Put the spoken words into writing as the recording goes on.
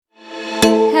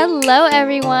Hello,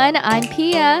 everyone. I'm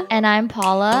Pia. And I'm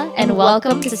Paula. And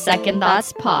welcome to Second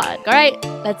Thoughts Pod. All right,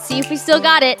 let's see if we still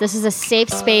got it. This is a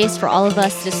safe space for all of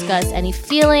us to discuss any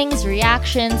feelings,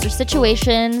 reactions, or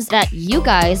situations that you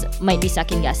guys might be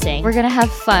second guessing. We're going to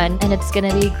have fun and it's going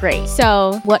to be great.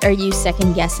 So, what are you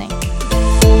second guessing?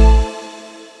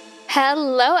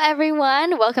 Hello,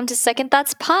 everyone. Welcome to Second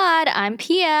Thoughts Pod. I'm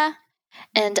Pia.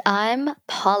 And I'm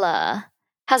Paula.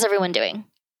 How's everyone doing?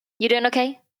 You doing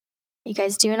okay? You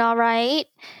guys doing all right?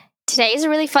 Today is a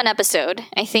really fun episode.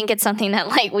 I think it's something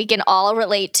that we can all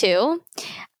relate to.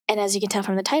 And as you can tell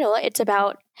from the title, it's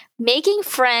about making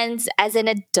friends as an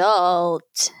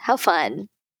adult. How fun.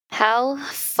 How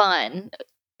fun.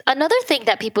 Another thing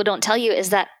that people don't tell you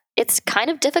is that it's kind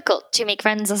of difficult to make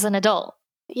friends as an adult.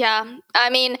 Yeah.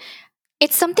 I mean,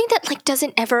 it's something that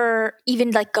doesn't ever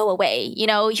even go away. You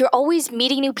know, you're always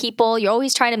meeting new people. You're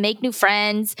always trying to make new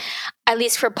friends. At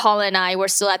least for Paula and I, we're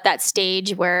still at that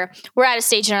stage where we're at a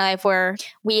stage in our life where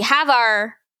we have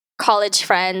our college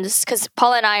friends, because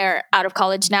Paula and I are out of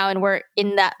college now and we're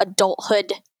in that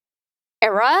adulthood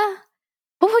era.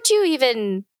 What would you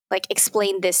even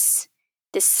explain this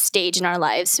stage in our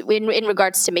lives in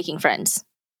regards to making friends?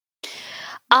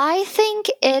 I think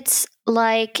it's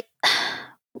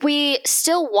we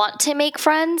still want to make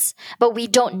friends, but we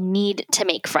don't need to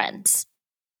make friends.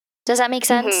 Does that make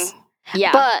sense? Mm-hmm.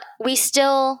 Yeah. But we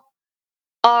still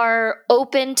are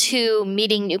open to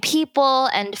meeting new people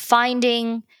and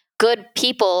finding good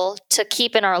people to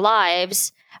keep in our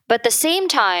lives. But at the same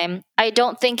time, I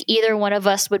don't think either one of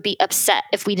us would be upset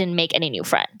if we didn't make any new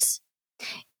friends.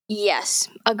 Yes,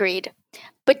 agreed.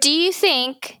 But do you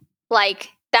think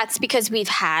that's because we've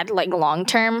had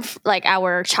long-term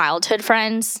our childhood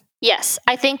friends? Yes,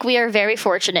 I think we are very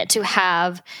fortunate to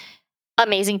have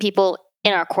amazing people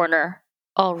in our corner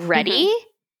already.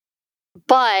 Mm-hmm.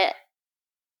 But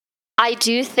I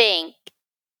do think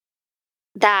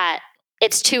that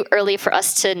it's too early for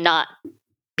us to not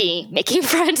be making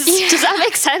friends. Yeah. Does that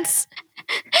make sense?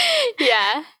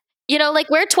 Yeah. You know,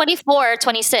 we're 24,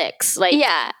 26.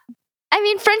 Yeah. I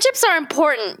mean, friendships are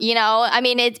important, you know? I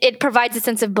mean, it provides a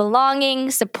sense of belonging,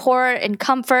 support, and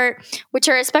comfort, which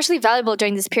are especially valuable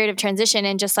during this period of transition.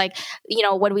 And just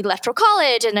when we left for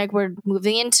college and we're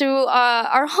moving into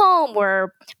our home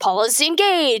where Paula's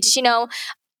engaged,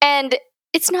 and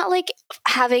it's not like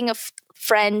having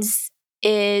friends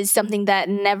is something that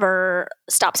never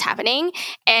stops happening.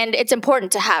 And it's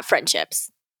important to have friendships,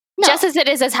 just as it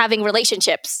is as having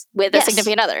relationships with a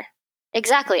significant other.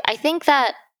 Exactly.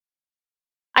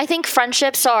 I think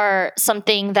friendships are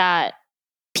something that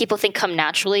people think come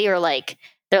naturally, or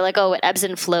they're oh, it ebbs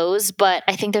and flows. But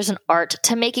I think there's an art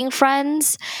to making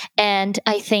friends. And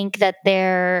I think that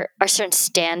there are certain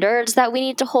standards that we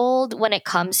need to hold when it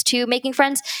comes to making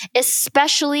friends,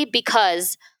 especially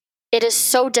because it is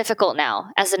so difficult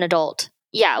now as an adult.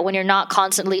 Yeah, when you're not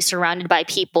constantly surrounded by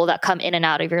people that come in and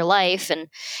out of your life and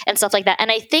stuff like that.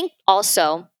 And I think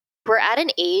also we're at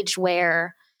an age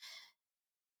where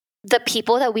the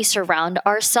people that we surround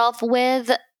ourselves with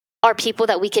are people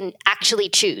that we can actually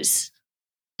choose.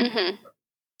 Mm-hmm.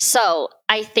 So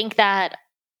I think that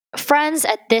friends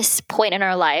at this point in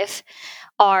our life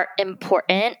are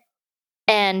important,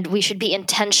 and we should be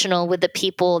intentional with the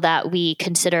people that we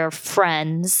consider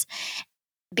friends,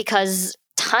 because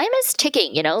time is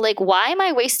ticking, why am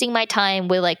I wasting my time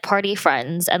with party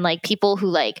friends and people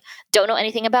who don't know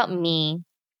anything about me,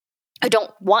 or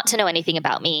don't want to know anything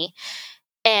about me,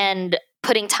 and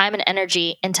putting time and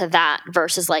energy into that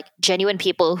versus genuine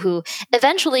people who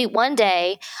eventually one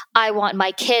day I want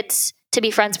my kids to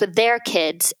be friends with their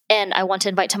kids and I want to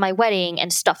invite to my wedding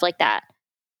and stuff like that.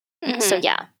 Mm-hmm. So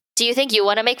yeah. Do you think you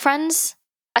want to make friends?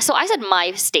 So I said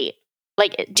my state.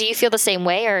 Do you feel the same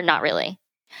way or not really?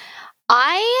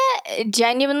 I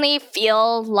genuinely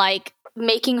feel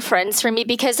making friends for me,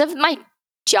 because of my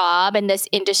job and this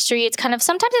industry, sometimes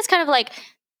it's kind of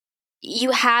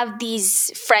you have these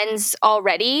friends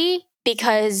already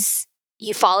because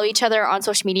you follow each other on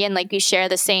social media and you share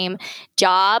the same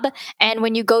job. And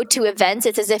when you go to events,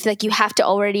 it's as if you have to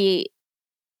already,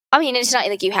 I mean, it's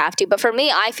not you have to, but for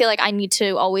me, I feel I need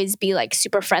to always be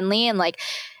super friendly and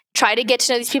try to get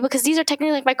to know these people, because these are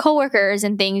technically my coworkers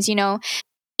and things,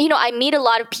 I meet a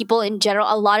lot of people in general,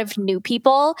 a lot of new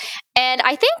people. And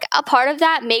I think a part of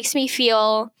that makes me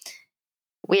feel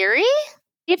weary.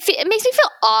 It makes me feel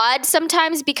odd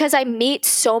sometimes, because I meet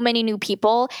so many new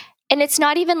people and it's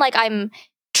not even I'm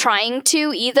trying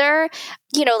to either,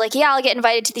 I'll get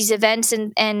invited to these events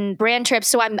and brand trips.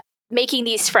 So I'm making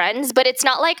these friends, but it's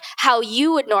not how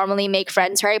you would normally make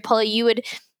friends, right? Paula, you would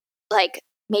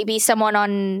maybe someone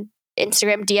on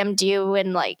Instagram DM'd you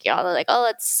and like y'all are like, oh,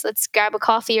 let's grab a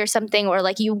coffee or something, or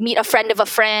like you meet a friend of a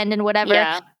friend and whatever.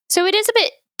 Yeah. So it is a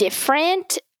bit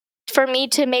different for me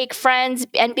to make friends,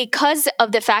 and because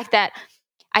of the fact that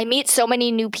I meet so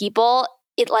many new people,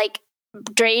 it like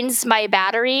drains my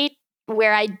battery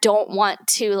where I don't want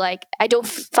to like, I don't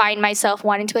find myself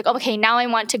wanting to like, okay, now I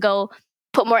want to go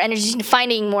put more energy into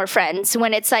finding more friends,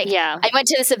 when it's like, Yeah. I went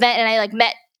to this event and I like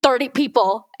met 30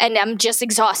 people and I'm just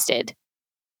exhausted.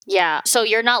 Yeah. So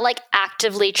you're not like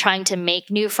actively trying to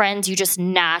make new friends. You just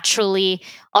naturally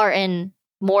are in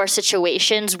more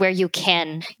situations where you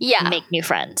can make new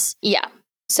friends. Yeah.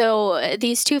 So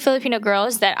these two Filipino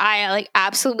girls that I like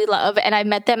absolutely love, and I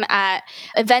met them at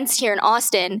events here in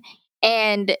Austin,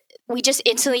 and we just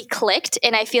instantly clicked.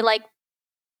 And I feel like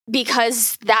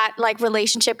because that like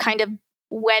relationship kind of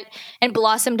went and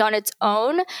blossomed on its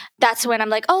own, that's when I'm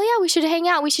like, oh yeah, we should hang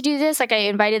out, we should do this. Like I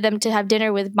invited them to have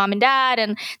dinner with mom and dad,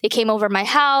 and they came over my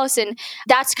house, and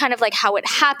that's kind of like how it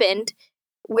happened,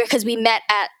 because we met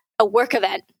at a work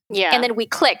event. Yeah. And then we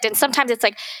clicked. And sometimes it's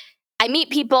like I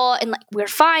meet people and like we're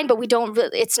fine, but we don't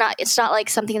really, it's not like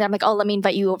something that I'm like, oh, let me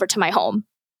invite you over to my home.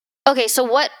 Okay, so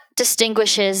what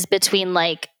distinguishes between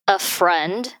like a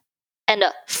friend and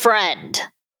a friend?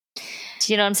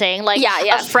 Do you know what I'm saying? Like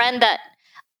a friend that,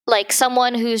 like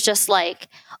someone who's just like,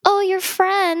 oh, you're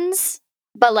friends,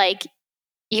 but like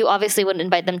you obviously wouldn't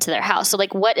invite them to their house. So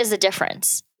like what is the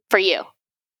difference for you?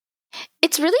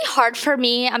 It's really hard for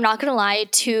me, I'm not gonna lie,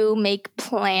 to make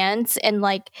plans and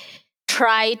like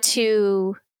try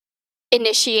to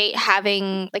initiate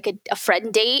having like a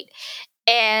friend date.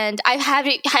 And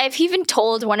I've even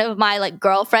told one of my like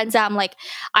girlfriends that I'm like,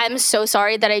 I'm so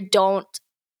sorry that I don't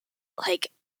like,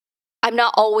 I'm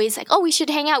not always like, oh, we should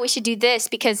hang out, we should do this,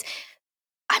 because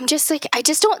I'm just like, I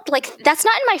just don't like, that's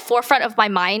not in my forefront of my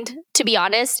mind, to be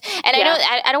honest. And I know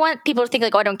I don't want people to think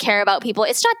like, oh, I don't care about people.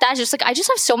 It's not that. It's just like, I just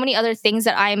have so many other things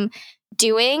that I'm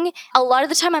doing. A lot of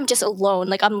the time I'm just alone.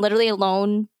 Like I'm literally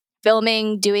alone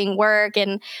filming, doing work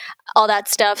and all that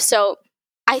stuff. So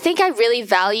I think I really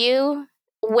value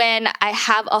when I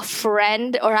have a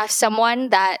friend or have someone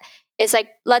that is like,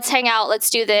 let's hang out, let's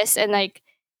do this. And like,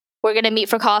 we're going to meet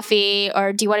for coffee,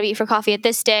 or do you want to meet for coffee at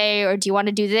this day? Or do you want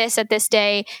to do this at this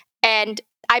day? And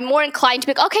I'm more inclined to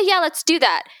be like, okay, yeah, let's do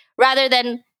that. Rather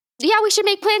than, yeah, we should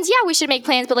make plans. Yeah, we should make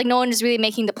plans. But like no one is really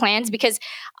making the plans because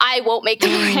I won't make the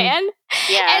plan.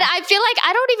 Yeah. And I feel like,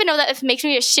 I don't even know that if it makes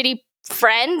me a shitty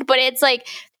friend, but it's like,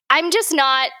 I'm just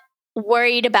not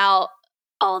worried about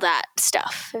all that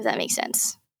stuff, if that makes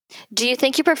sense. Do you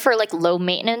think you prefer like low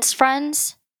maintenance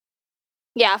friends?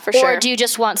 Yeah, for sure. Or do you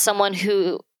just want someone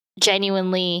who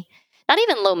genuinely, not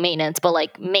even low maintenance, but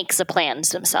like makes the plans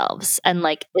themselves and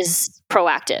like is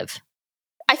proactive?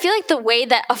 I feel like the way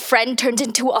that a friend turns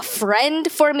into a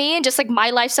friend for me, and just like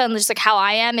my lifestyle and just like how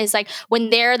I am, is like when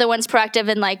they're the ones proactive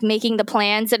and like making the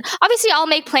plans. And obviously I'll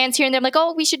make plans here and there. I'm like,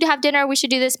 oh, we should have dinner, we should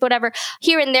do this, whatever,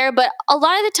 here and there. But a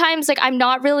lot of the times, like I'm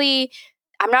not really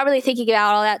thinking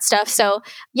about all that stuff. So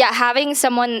yeah, having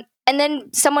someone, and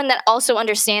then someone that also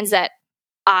understands that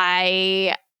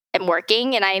I am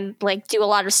working and I like do a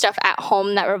lot of stuff at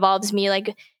home that revolves me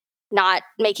like not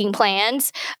making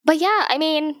plans. But yeah, I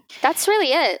mean, that's really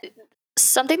it.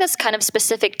 Something that's kind of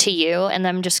specific to you, and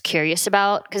I'm just curious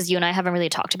about, because you and I haven't really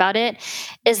talked about it,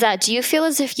 is that do you feel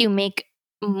as if you make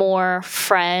more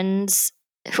friends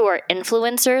who are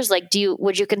influencers? Like,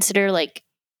 would you consider like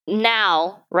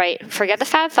now, right? Forget the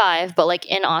Fab Five, but like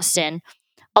in Austin,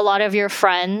 a lot of your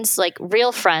friends, like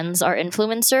real friends, are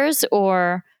influencers,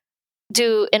 or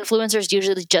do influencers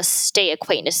usually just stay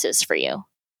acquaintances for you?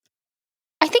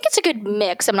 I think it's a good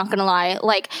mix, I'm not going to lie.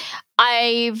 Like,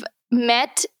 I've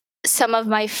met some of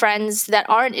my friends that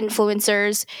aren't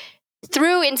influencers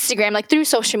through Instagram, like through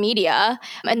social media.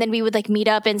 And then we would like meet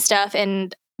up and stuff,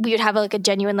 and we would have like a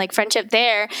genuine like friendship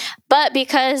there. But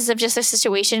because of just the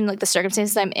situation, like the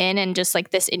circumstances I'm in and just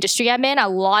like this industry I'm in, a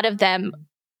lot of them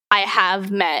I have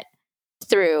met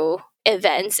through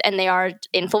events and they are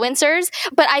influencers.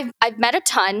 But I've met a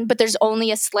ton, but there's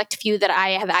only a select few that I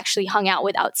have actually hung out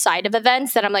with outside of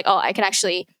events that I'm like, oh, I can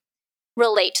actually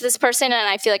relate to this person and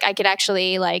I feel like I could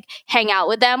actually like hang out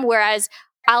with them. Whereas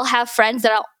I'll have friends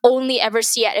that I'll only ever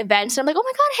see at events and I'm like, oh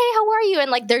my God, hey, how are you? And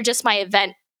like they're just my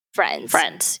event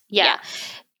friends. Yeah.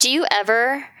 Do you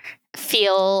ever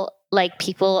feel like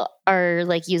people are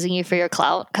like using you for your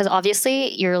clout? Because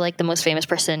obviously you're like the most famous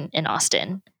person in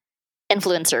Austin,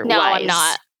 influencer. No, I'm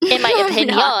not. In my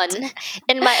opinion.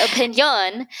 In my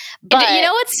opinion. But you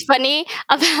know what's funny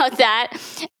about that?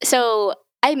 So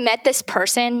I met this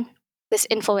person, this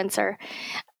influencer,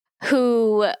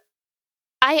 who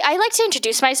I like to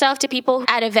introduce myself to people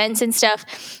at events and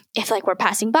stuff. If like we're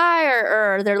passing by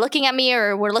or they're looking at me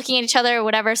or we're looking at each other or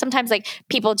whatever, sometimes like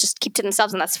people just keep to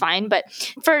themselves and that's fine. But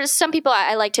for some people,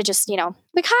 I like to just,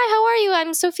 like, hi, how are you?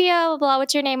 I'm Sophia, blah, blah,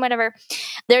 what's your name? Whatever.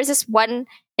 There's this one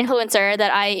influencer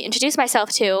that I introduced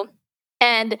myself to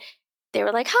and they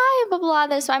were like, hi, blah, blah,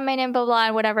 this, I'm my name, blah, blah,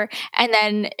 and whatever. And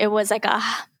then it was like a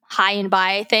hi and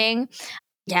bye thing.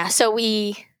 Yeah. So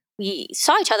we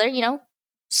saw each other,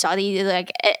 saw the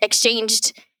like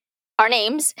exchanged our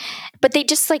names, but they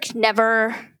just like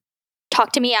never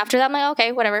talked to me after that. I'm like,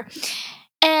 okay, whatever.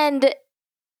 And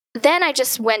then I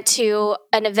just went to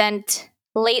an event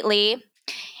lately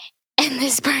and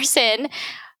this person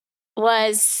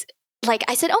was like,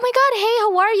 I said, oh my God, hey,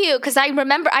 how are you? Because I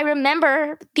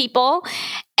remember people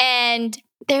and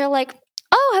they're like,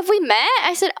 oh, have we met?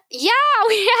 I said, yeah,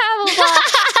 we have.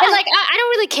 And like, I don't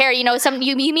really care.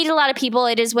 You meet a lot of people.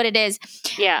 It is what it is.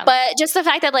 Yeah. But just the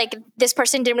fact that like this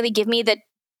person didn't really give me the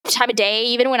time of day,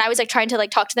 even when I was like trying to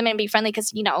like talk to them and be friendly,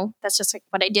 because that's just like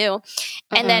what I do.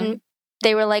 Mm-hmm. And then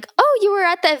they were like, oh, you were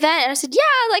at the event. And I said,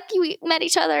 yeah, like we met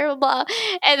each other, blah, blah.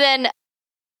 And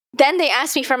then they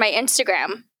asked me for my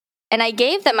Instagram. And I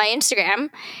gave them my Instagram.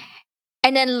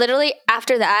 And then literally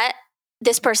after that,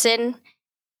 this person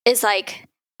is like,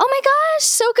 oh my gosh,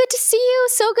 so good to see you.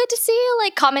 So good to see you.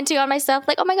 Like commenting on my stuff.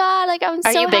 Like, oh my God, like I'm so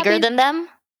happy. Are you bigger than them?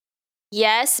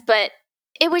 Yes, but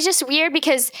it was just weird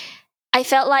because I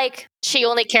felt like she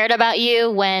only cared about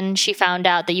you when she found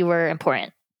out that you were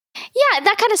important. Yeah,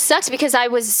 that kind of sucks because I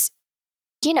was,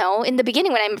 in the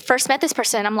beginning when I first met this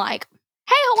person, I'm like,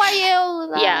 hey, how are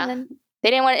you? Yeah. And then they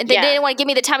didn't want to give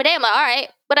me the time of day. I'm like, all right,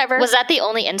 whatever. Was that the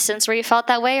only instance where you felt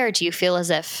that way, or do you feel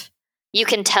as if you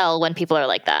can tell when people are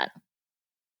like that?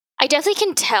 I definitely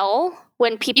can tell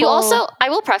when people. You also, I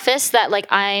will preface that like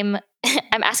I'm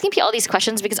asking people all these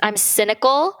questions because I'm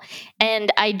cynical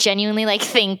and I genuinely like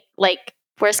think like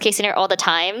worst case scenario all the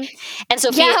time. And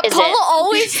Sophia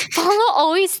Paula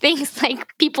always thinks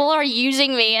like people are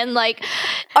using me and like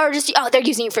are just they're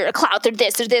using you for a clout, they're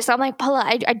this or this. I'm like, Paula,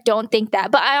 I don't think that.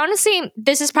 But I honestly,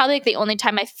 this is probably like the only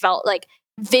time I felt like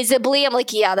visibly I'm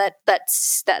like, yeah, that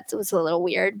was a little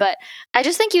weird. But I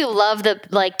just think you love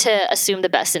to assume the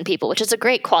best in people, which is a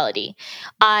great quality.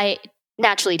 I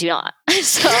naturally do not.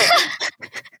 So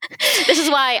this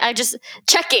is why I'm just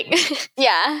checking.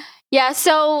 Yeah.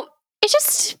 So it's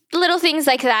just little things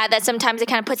like that sometimes it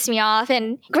kind of puts me off.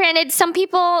 And granted, some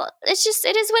people, it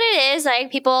is what it is.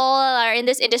 Like people are in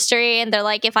this industry and they're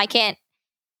like, if I can't,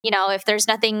 if there's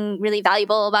nothing really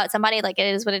valuable about somebody, like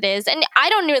it is what it is. And I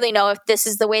don't really know if this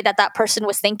is the way that person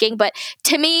was thinking, but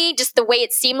to me, just the way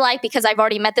it seemed like, because I've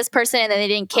already met this person and then they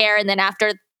didn't care. And then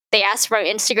after they asked for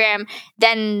Instagram,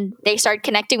 then they started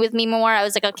connecting with me more. I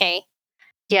was like, okay.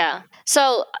 Yeah.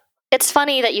 So it's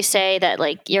funny that you say that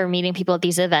like you're meeting people at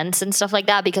these events and stuff like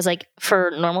that, because like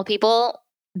for normal people,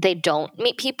 they don't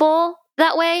meet people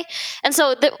that way. And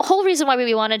so the whole reason why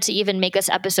we wanted to even make this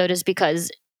episode is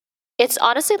because it's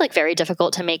honestly like very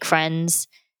difficult to make friends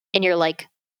in your like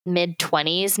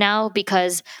mid-20s now,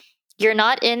 because you're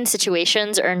not in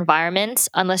situations or environments,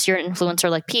 unless you're an influencer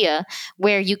like Pia,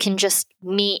 where you can just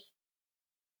meet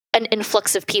an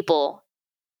influx of people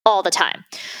all the time.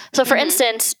 So for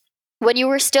instance, when you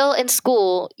were still in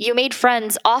school, you made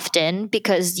friends often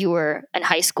because you were in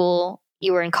high school,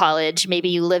 you were in college, maybe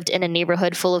you lived in a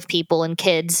neighborhood full of people and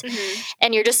kids,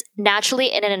 and you're just naturally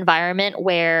in an environment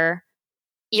where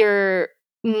you're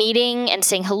meeting and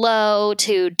saying hello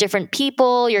to different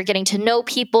people. You're getting to know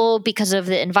people because of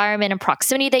the environment and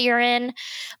proximity that you're in.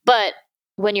 But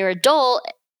when you're adult,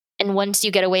 and once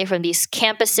you get away from these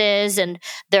campuses and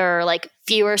there are like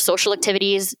fewer social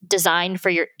activities designed for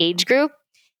your age group,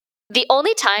 the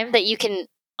only time that you can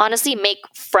honestly make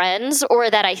friends, or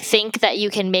that I think that you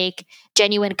can make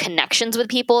genuine connections with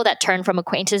people that turn from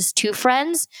acquaintances to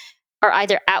friends, are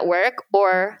either at work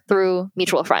or through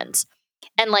mutual friends.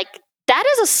 And like, that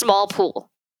is a small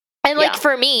pool. And like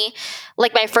for me,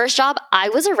 like my first job, I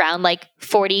was around like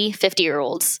 40,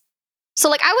 50-year-olds. So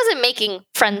like I wasn't making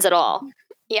friends at all.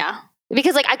 Yeah.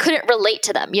 Because like I couldn't relate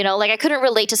to them, like I couldn't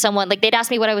relate to someone. Like they'd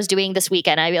ask me what I was doing this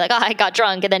weekend. I'd be like, oh, I got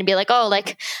drunk. And then be like, oh,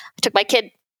 like I took my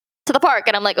kid to the park.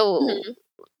 And I'm like, oh,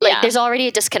 there's already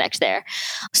a disconnect there.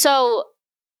 So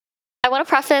I want to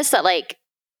preface that like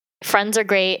friends are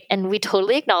great. And we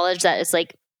totally acknowledge that it's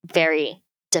like very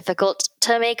difficult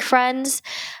to make friends,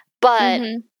 but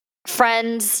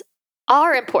friends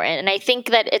are important. And I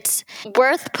think that it's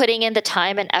worth putting in the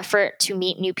time and effort to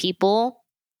meet new people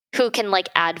who can like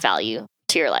add value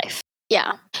to your life.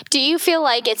 Yeah. Do you feel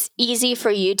like it's easy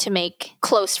for you to make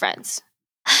close friends?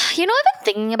 I've been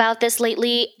thinking about this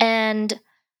lately, and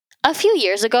A few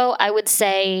years ago, I would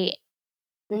say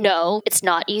no, it's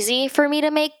not easy for me to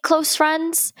make close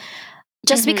friends.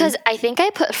 Just because I think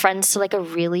I put friends to like a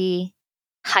really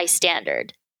high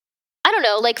standard. I don't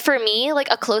know, like for me, like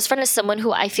a close friend is someone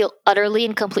who I feel utterly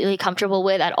and completely comfortable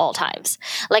with at all times.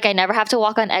 Like I never have to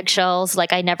walk on eggshells.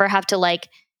 Like I never have to like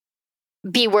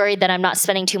be worried that I'm not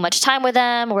spending too much time with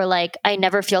them, or like I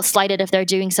never feel slighted if they're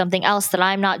doing something else that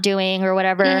I'm not doing or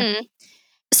whatever.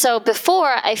 So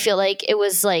before, I feel like it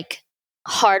was like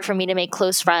hard for me to make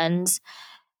close friends.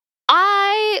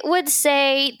 I would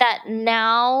say that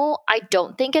now I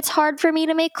don't think it's hard for me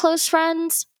to make close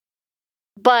friends,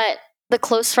 but the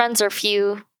close friends are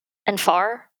few and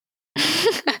far.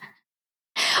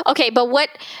 Okay, but what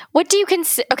do you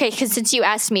consider? Okay, because since you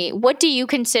asked me, what do you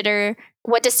consider?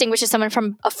 What distinguishes someone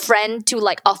from a friend to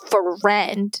like a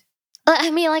friend?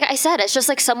 I mean, like I said, it's just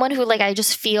like someone who like I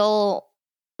just feel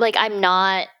like I'm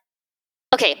not.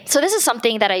 Okay, so this is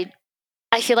something that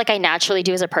I feel like I naturally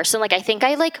do as a person. Like I think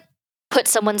I like put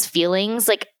someone's feelings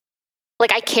like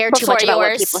I care too Before much about what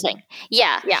yours? people think.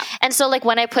 Yeah. Yeah. And so like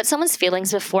when I put someone's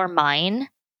feelings before mine,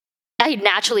 I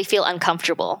naturally feel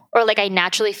uncomfortable, or like I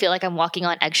naturally feel like I'm walking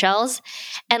on eggshells.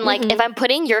 And like if I'm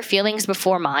putting your feelings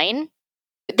before mine,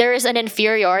 there is an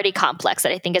inferiority complex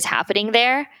that I think is happening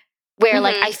there, where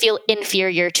like I feel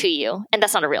inferior to you, and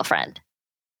that's not a real friend.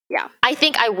 Yeah. I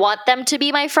think I want them to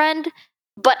be my friend,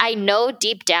 but I know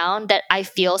deep down that I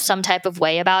feel some type of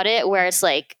way about it, where it's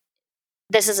like,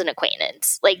 this is an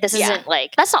acquaintance. Like, this isn't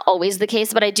like, that's not always the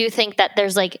case, but I do think that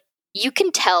there's like, you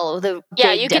can tell the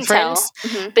big difference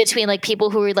between like people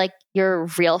who are like your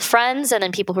real friends and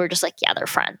then people who are just like, yeah, they're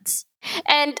friends.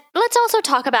 And let's also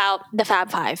talk about the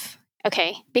Fab Five,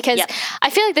 okay? Because I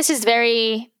feel like this is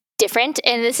very different,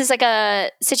 and this is like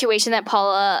a situation that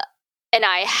Paula and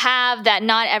I have that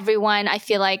not everyone, I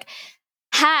feel like,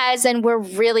 has, and we're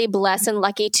really blessed and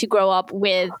lucky to grow up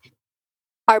with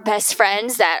our best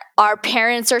friends that our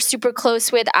parents are super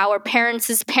close with, our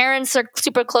parents' parents are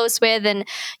super close with, and,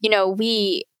 you know,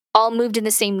 we all moved in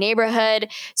the same neighborhood.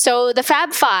 So the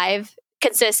Fab Five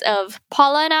consists of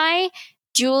Paula and I,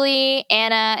 Julie,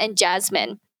 Anna, and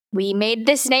Jasmine. We made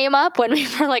this name up when we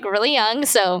were like really young,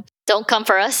 so don't come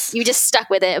for us. You just stuck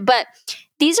with it. But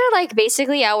these are like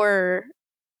basically our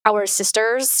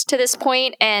sisters to this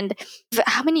point. And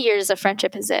how many years of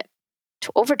friendship is it?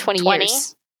 Over 20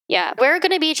 years. Yeah. We're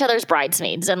going to be each other's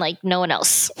bridesmaids and like no one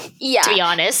else. Yeah. To be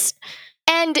honest.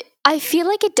 And I feel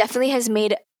like it definitely has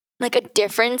made like a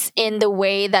difference in the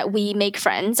way that we make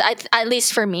friends. At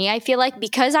least for me, I feel like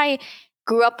because I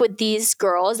grew up with these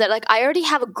girls that like I already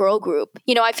have a girl group.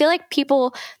 You know, I feel like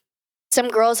some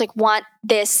girls like want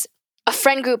a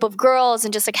friend group of girls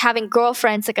and just like having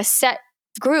girlfriends, like a set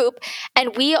group.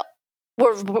 And we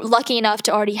were lucky enough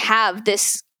to already have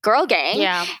this girl gang.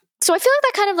 Yeah. So I feel like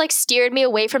that kind of like steered me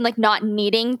away from like not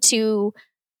needing to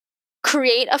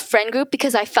create a friend group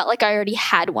because I felt like I already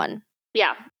had one.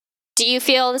 Yeah. Do you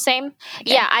feel the same?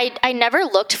 Okay. Yeah, I never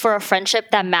looked for a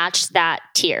friendship that matched that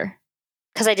tier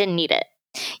because I didn't need it.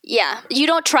 Yeah. You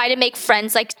don't try to make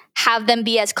friends, like have them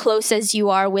be as close as you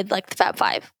are with like the Fab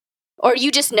Five. Or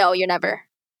you just know you're never.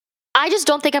 I just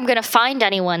don't think I'm going to find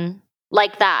anyone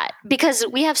like that because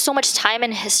we have so much time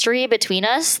and history between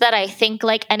us that I think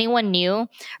like anyone new,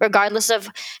 regardless of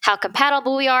how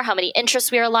compatible we are, how many interests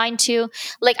we are aligned to,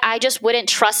 like I just wouldn't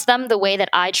trust them the way that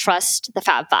I trust the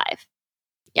Fab Five.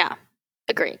 Yeah,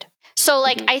 agreed. So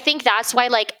like I think that's why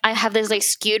like I have this like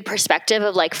skewed perspective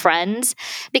of like friends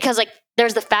because like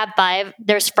there's the Fab Five,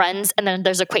 there's friends, and then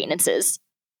there's acquaintances.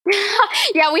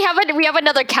 Yeah, we have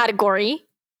another category.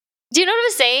 Do you know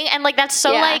what I'm saying? And like that's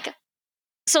so like.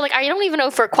 So, like, I don't even know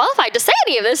if we're qualified to say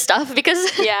any of this stuff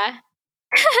because, yeah.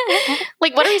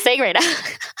 Like, what are we saying right now?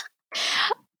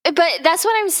 But that's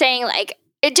what I'm saying. Like,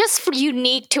 it just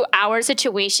unique to our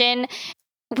situation.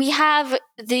 We have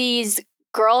these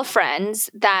girlfriends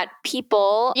that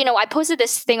people, you know, I posted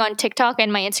this thing on TikTok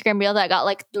and my Instagram reel that got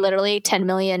like literally 10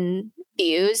 million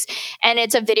views. And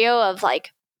it's a video of like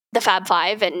the Fab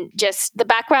Five, and just the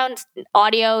background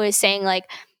audio is saying like,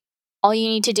 all you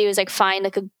need to do is like find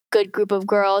like a good group of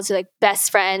girls, like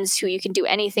best friends who you can do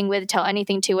anything with, tell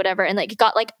anything to, whatever. And like it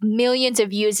got like millions of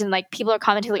views, and like people are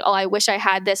commenting like, oh, I wish I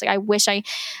had this. Like I wish I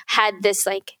had this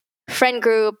like friend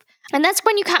group. And that's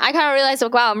when I kind of realized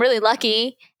like, wow, I'm really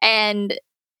lucky. And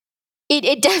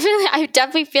it definitely, I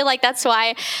definitely feel like that's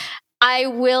why I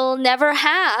will never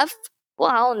have,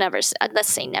 well, I'll never, let's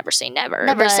say never say never.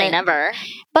 Never say never.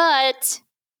 But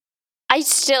I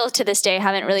still, to this day,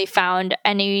 haven't really found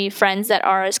any friends that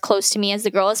are as close to me as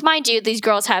the girls. Mind you, these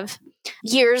girls have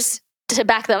years to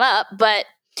back them up, but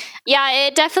Yeah,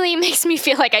 it definitely makes me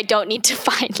feel like I don't need to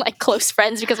find like close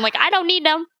friends because I'm like, I don't need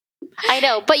them. I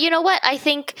know, but you know what? I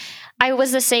think I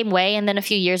was the same way, and then a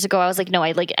few years ago, I was like, no,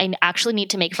 I actually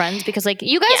need to make friends because like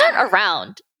you guys aren't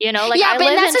around, you know. Like yeah, I but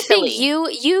live that's in the Philly.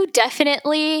 thing. You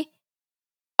definitely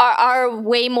are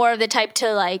way more of the type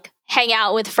to like hang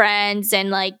out with friends and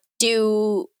like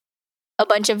do a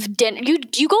bunch of dinner.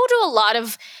 You go to a lot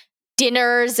of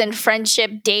dinners and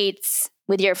friendship dates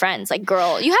with your friends. Like,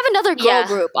 girl, you have another girl Yeah.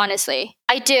 group. Honestly,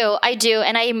 I do,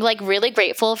 and I'm like really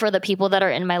grateful for the people that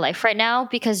are in my life right now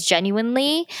because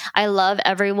genuinely, I love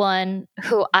everyone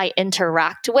who I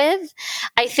interact with.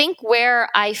 I think where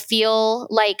I feel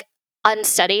like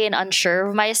unsteady and unsure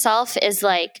of myself is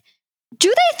like, do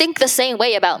they think the same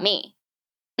way about me?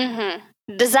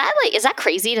 Is that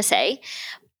crazy to say?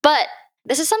 But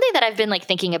this is something that I've been like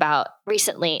thinking about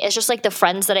recently. It's just like the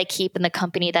friends that I keep and the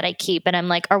company that I keep. And I'm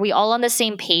like, are we all on the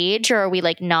same page or are we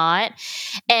like not?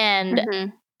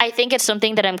 And I think it's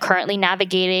something that I'm currently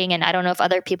navigating. And I don't know if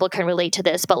other people can relate to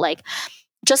this, but like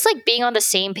just like being on the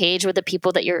same page with the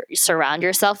people that you surround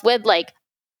yourself with. Like,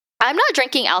 I'm not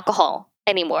drinking alcohol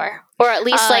anymore, or at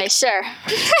least like, sure.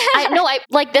 I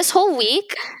like this whole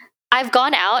week, I've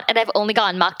gone out and I've only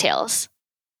gotten mocktails.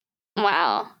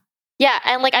 Wow. Yeah,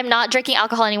 and like I'm not drinking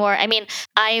alcohol anymore. I mean,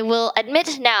 I will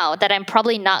admit now that I'm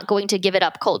probably not going to give it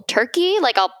up cold turkey.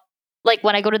 Like I'll like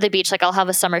when I go to the beach, like I'll have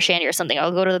a summer shandy or something.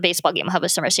 I'll go to the baseball game, I'll have a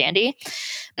summer shandy.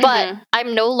 But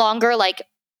I'm no longer like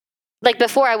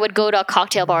before I would go to a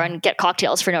cocktail bar and get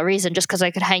cocktails for no reason just because I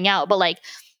could hang out. But like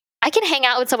I can hang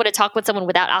out with someone and talk with someone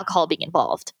without alcohol being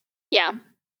involved. Yeah. And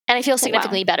I feel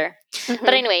significantly better.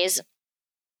 But anyways,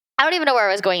 I don't even know where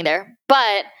I was going there.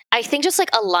 But I think just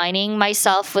like aligning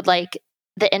myself with like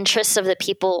the interests of the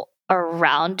people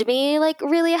around me like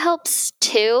really helps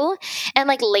too. And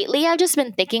like lately I've just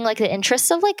been thinking like the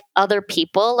interests of like other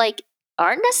people like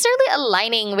aren't necessarily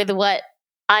aligning with what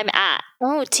I'm at.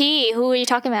 Oh, T, who are you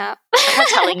talking about? I'm not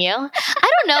telling you.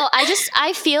 I don't know.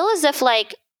 I feel as if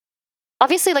like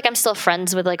obviously like I'm still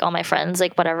friends with like all my friends,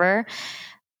 like whatever.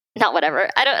 Not whatever.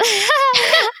 I don't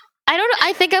I don't know.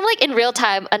 I think I'm like in real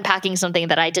time unpacking something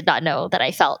that I did not know that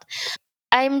I felt.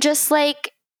 I'm just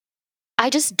like, I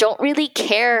just don't really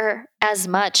care as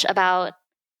much about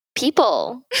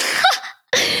people.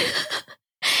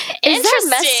 Is that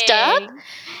messed up?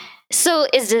 So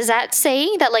is that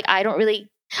saying that like I don't really?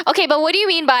 Okay, but what do you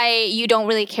mean by you don't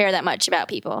really care that much about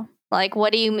people? Like,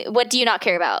 what do you not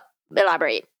care about?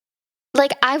 Elaborate.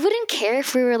 Like, I wouldn't care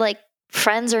if we were like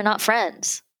friends or not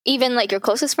friends. Even like your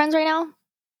closest friends right now?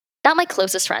 Not my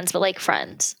closest friends, but like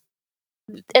friends.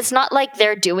 It's not like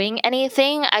they're doing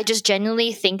anything. I just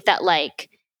genuinely think that like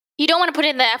you don't want to put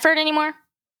in the effort anymore?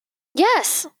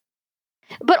 Yes.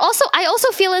 But also I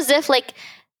also feel as if like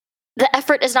the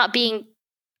effort is not being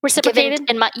reciprocated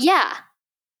in my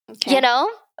okay. You know?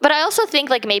 But I also think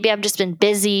like maybe I've just been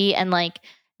busy and like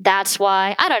that's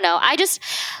why. I don't know. I just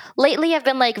lately I've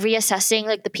been like reassessing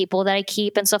like the people that I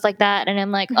keep and stuff like that. And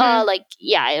I'm like, oh, like,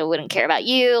 yeah, I wouldn't care about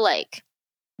you. Like,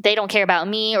 they don't care about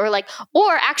me. Or like,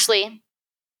 or actually,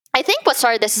 I think what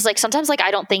started this is like sometimes like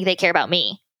I don't think they care about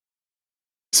me.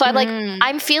 So I'm like,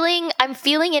 I'm feeling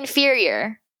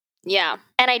inferior. Yeah.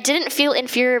 And I didn't feel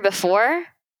inferior before.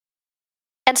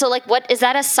 And so like, what is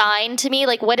that a sign to me?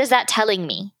 Like, what is that telling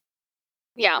me?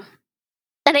 Yeah.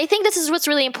 And I think this is what's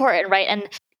really important, right? And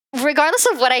regardless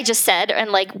of what I just said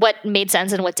and like what made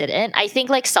sense and what didn't, I think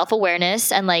like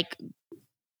self-awareness and like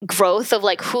growth of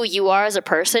like who you are as a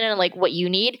person and like what you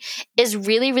need is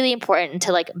really, really important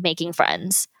to like making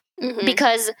friends.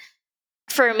 Because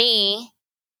for me,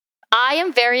 I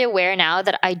am very aware now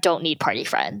that I don't need party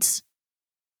friends.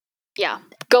 Yeah.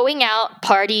 Going out,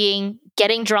 partying,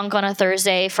 getting drunk on a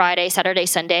Thursday, Friday, Saturday,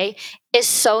 Sunday is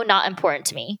so not important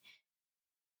to me.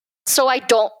 So I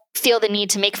don't feel the need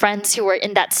to make friends who are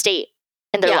in that state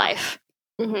in their life.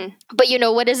 But you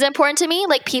know what is important to me?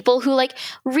 Like people who like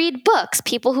read books,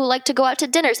 people who like to go out to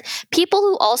dinners, people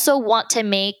who also want to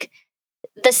make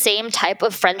the same type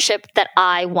of friendship that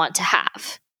I want to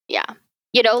have. Yeah.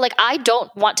 You know, like I don't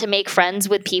want to make friends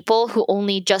with people who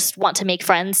only just want to make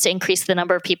friends to increase the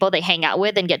number of people they hang out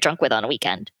with and get drunk with on a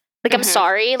weekend. Like, I'm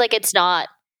sorry, like that's not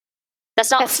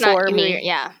for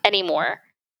me anymore.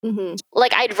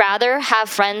 Like, I'd rather have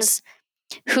friends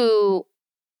who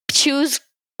choose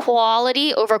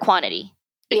quality over quantity.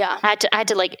 Yeah. I had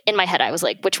to like, in my head, I was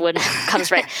like, which one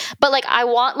comes right? But like, I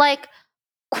want like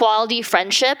quality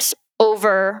friendships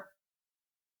over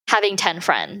having 10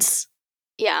 friends.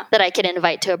 Yeah. That I can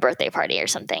invite to a birthday party or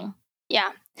something. Yeah.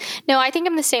 No, I think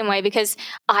I'm the same way because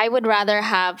I would rather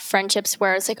have friendships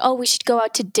where it's like, oh, we should go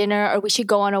out to dinner or we should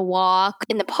go on a walk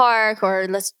in the park or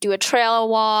let's do a trail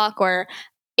walk. Or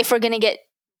if we're going to get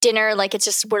dinner, like it's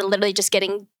just, we're literally just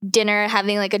getting dinner,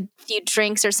 having like a few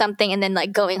drinks or something, and then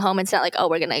like going home. It's not like, oh,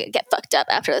 we're going to get fucked up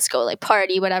after, let's go like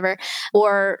party, whatever.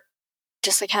 Or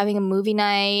just like having a movie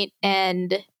night.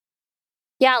 And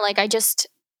yeah, like I just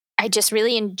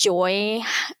really enjoy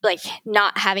like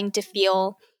not having to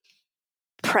feel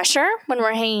pressure when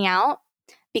we're hanging out,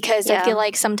 because I feel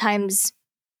like sometimes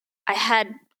I had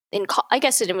I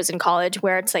guess it was in college,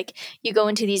 where it's like you go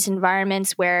into these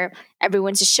environments where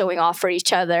everyone's just showing off for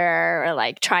each other or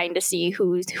like trying to see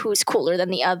who's cooler than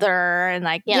the other, and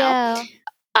like, you know,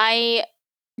 I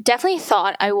definitely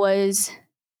thought I was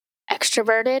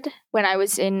extroverted when I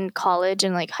was in college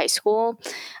and like high school,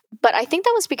 but I think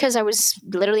that was because I was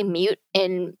literally mute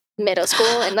in middle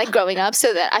school and like growing up,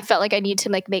 so that I felt like I need to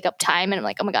like make up time, and I'm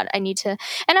like, oh my god, I need to.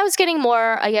 And I was getting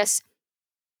more, I guess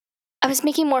I was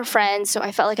making more friends, so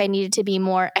I felt like I needed to be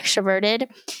more extroverted.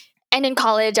 And in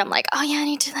college, I'm like, oh yeah, I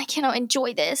need to like, you know,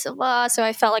 enjoy this, blah. So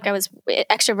I felt like I was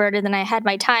extroverted and I had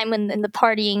my time in the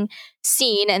partying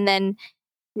scene. And then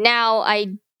now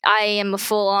I am a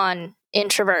full on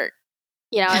introvert,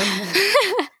 you know.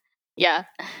 Yeah.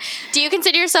 Do you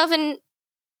consider yourself an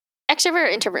extrovert or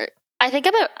introvert? I think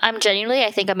I'm genuinely, I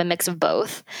think I'm a mix of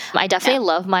both. I definitely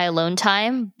love my alone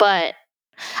time, but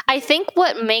I think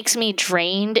what makes me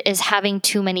drained is having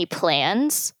too many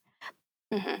plans.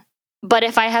 Mm-hmm. But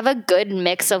if I have a good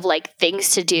mix of like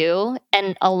things to do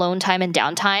and alone time and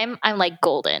downtime, I'm like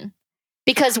golden.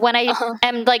 Because when I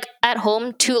am like at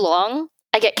home too long,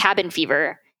 I get cabin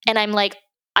fever and I'm like,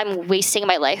 I'm wasting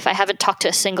my life. I haven't talked to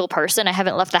a single person. I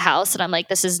haven't left the house, and I'm like,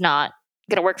 this is not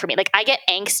going to work for me. Like I get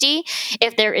angsty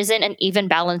if there isn't an even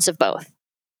balance of both.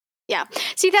 Yeah.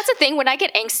 See, that's the thing. When I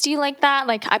get angsty like that,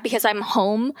 like because I'm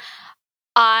home,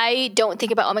 I don't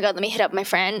think about, oh my god, let me hit up my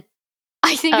friend.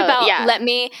 I think about,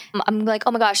 I'm like,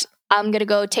 oh my gosh, I'm going to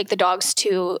go take the dogs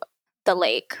to the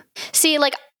lake. See,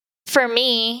 like for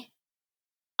me,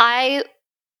 I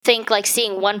think like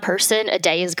seeing one person a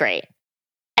day is great.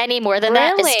 Any more than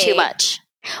that is too much.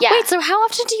 Yeah. Wait, so how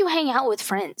often do you hang out with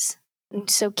friends? I'm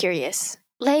so curious.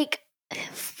 Like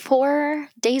 4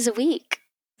 days a week.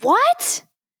 What?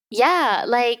 Yeah,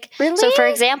 like really? So for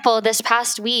example, this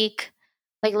past week,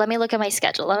 like let me look at my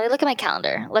schedule. Let me look at my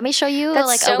calendar. Let me show you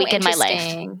like so a week in my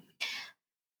life.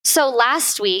 So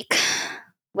last week,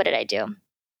 what did I do?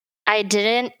 I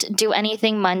didn't do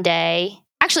anything Monday.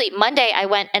 Actually, Monday I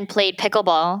went and played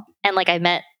pickleball, and like I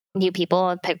met new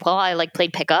people at pickleball. I like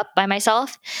played pickup by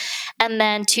myself. And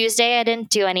then Tuesday I didn't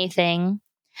do anything.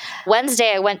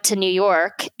 Wednesday I went to New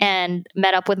York and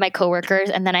met up with my coworkers,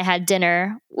 and then I had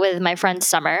dinner with my friend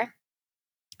Summer.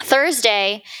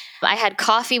 Thursday I had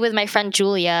coffee with my friend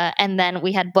Julia, and then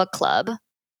we had book club.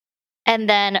 And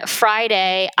then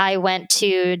Friday I went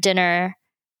to dinner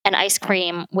and ice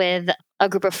cream with a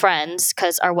group of friends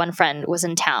because our one friend was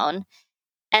in town.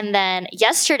 And then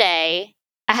yesterday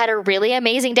I had a really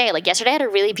amazing day. Like yesterday I had a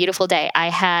really beautiful day. I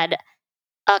had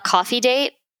a coffee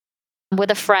date with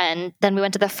a friend. Then we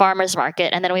went to the farmer's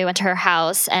market, and then we went to her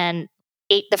house and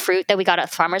ate the fruit that we got at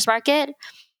the farmer's market.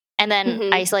 And then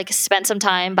I like spent some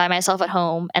time by myself at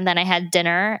home, and then I had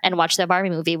dinner and watched the Barbie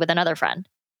movie with another friend.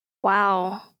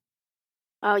 Wow.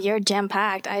 Oh, you're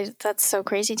jam-packed. That's so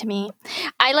crazy to me.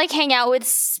 I like hang out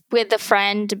with a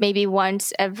friend maybe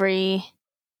once every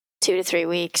 2 to 3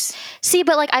 weeks. See,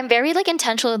 but like I'm very like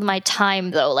intentional with my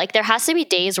time though. Like there has to be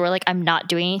days where like I'm not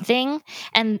doing anything,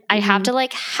 and I have to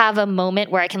like have a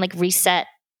moment where I can like reset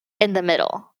in the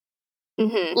middle.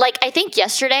 Like I think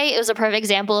yesterday it was a perfect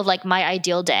example of like my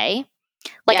ideal day.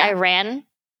 Like I ran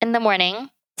in the morning,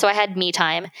 so I had me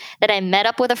time. Then I met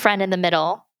up with a friend in the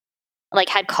middle, like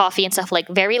had coffee and stuff, like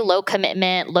very low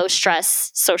commitment, low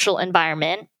stress social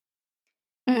environment.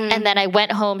 And then I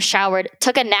went home, showered,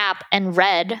 took a nap, and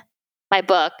read my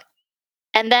book.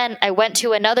 And then I went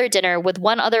to another dinner with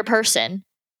one other person,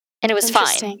 and it was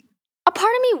fine. A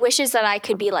part of me wishes that I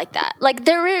could be like that. Like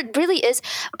there really is.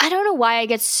 I don't know why I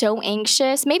get so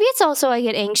anxious. Maybe it's also I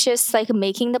get anxious like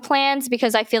making the plans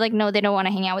because I feel like no, they don't want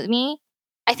to hang out with me.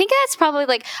 I think that's probably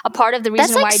like a part of the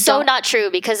reason why I don't. That's like so not true,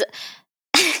 because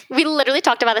we literally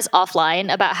talked about this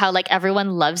offline about how like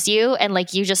everyone loves you and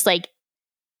like you just like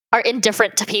are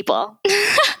indifferent to people.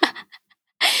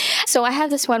 So I have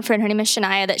this one friend, her name is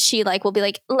Shania, that she like will be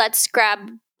like, let's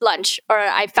grab lunch, or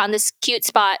I found this cute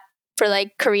spot for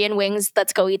like Korean wings,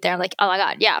 let's go eat there. I'm like, oh my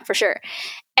god, yeah, for sure.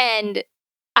 And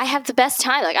I have the best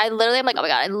time. Like I literally am like, oh my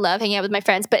God, I love hanging out with my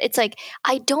friends. But it's like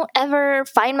I don't ever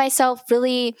find myself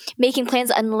really making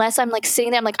plans unless I'm like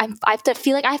sitting there. I'm like, I have to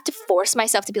feel like I have to force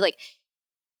myself to be like,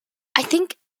 I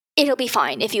think it'll be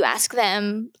fine if you ask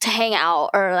them to hang out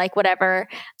or like whatever.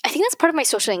 I think that's part of my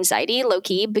social anxiety, low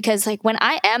key, because like when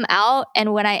I am out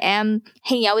and when I am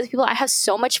hanging out with people, I have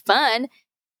so much fun.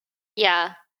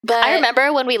 Yeah. But I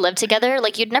remember when we lived together,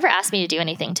 like you'd never ask me to do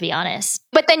anything, to be honest.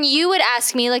 But then you would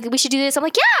ask me like, we should do this. I'm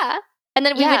like, yeah. And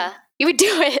then you would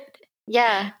do it.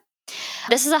 Yeah.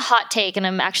 This is a hot take, and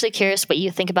I'm actually curious what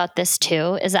you think about this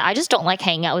too, is that I just don't like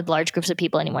hanging out with large groups of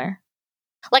people anymore.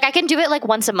 Like I can do it like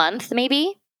once a month,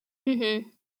 maybe. Mm-hmm.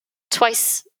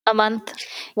 Twice a month.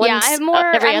 I'm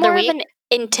more of an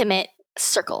intimate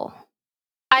circle.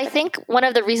 I think one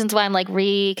of the reasons why I'm like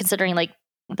reconsidering like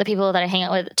the people that I hang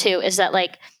out with too is that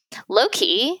like low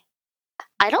key,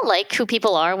 I don't like who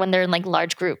people are when they're in like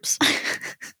large groups.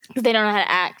 They don't know how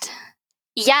to act.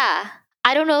 Yeah.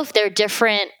 I don't know if they're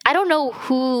different. I don't know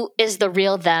who is the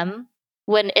real them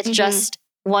when it's just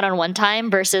one-on-one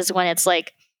time versus when it's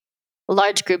like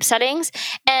large group settings.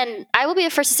 And I will be the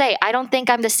first to say, I don't think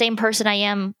I'm the same person I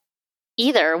am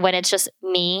either when it's just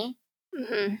me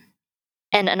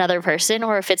and another person,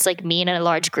 or if it's like me in a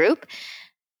large group.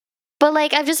 But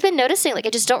like, I've just been noticing, like, I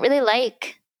just don't really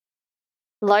like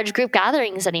large group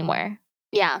gatherings anymore.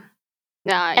 Yeah.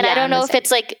 And I don't know if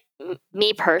it's like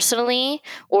me personally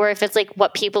or if it's like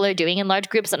what people are doing in large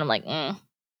groups. And I'm like,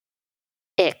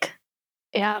 ick.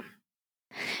 Yeah.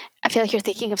 I feel like you're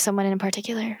thinking of someone in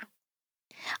particular.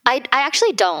 I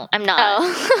actually don't. I'm not.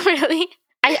 Oh, really?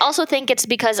 I also think it's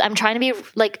because I'm trying to be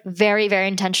like very, very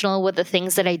intentional with the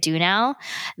things that I do now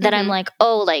that I'm like,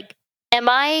 oh, like, am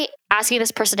I asking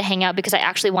this person to hang out because I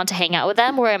actually want to hang out with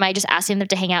them, or am I just asking them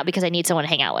to hang out because I need someone to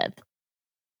hang out with?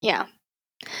 Yeah.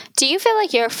 Do you feel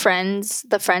like your friends,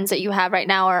 the friends that you have right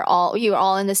now, you're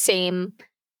all in the same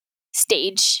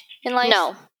stage in life?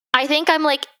 No. I think I'm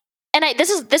like, and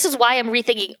this is why I'm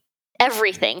rethinking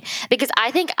everything, because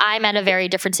I think I'm at a very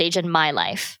different stage in my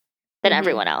life than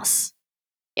everyone else.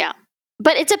 Yeah.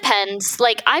 But it depends.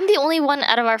 Like, I'm the only one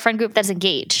out of our friend group that's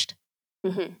engaged.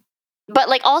 But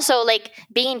like, also, like,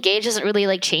 being engaged doesn't really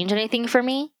like change anything for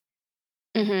me.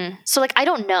 So like, I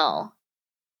don't know.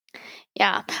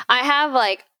 Yeah. I have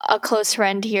like a close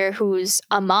friend here who's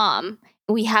a mom.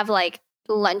 We have like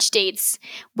lunch dates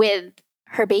with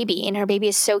her baby, and her baby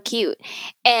is so cute.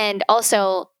 And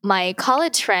also my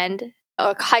college friend,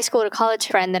 or high school to college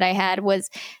friend that I had, was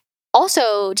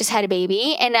also just had a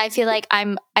baby. And I feel like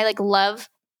I like love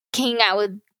hanging out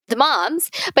with the moms,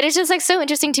 but it's just like so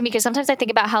interesting to me because sometimes I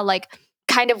think about how like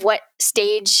kind of what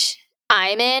stage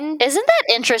I'm in. Isn't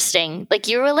that interesting? Like,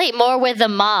 you relate more with the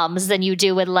moms than you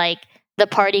do with like the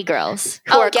party girls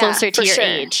who are closer to your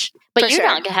age. But you're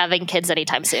not having kids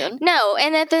anytime soon. No,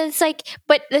 and then it's like,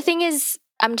 but the thing is,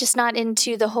 I'm just not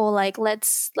into the whole like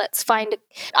let's find.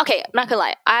 Okay, I'm not gonna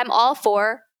lie, I'm all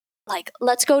for like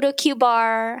let's go to a cute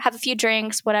bar, have a few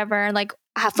drinks, whatever, and like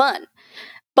have fun.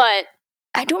 But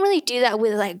I don't really do that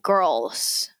with like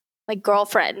girls, like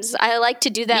girlfriends. I like to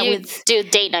do that with do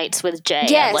date nights with Jay.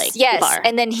 Yes, bar.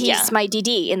 And then he's my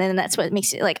DD, and then that's what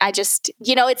makes it like I just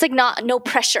it's like no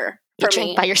pressure. You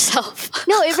drink by yourself.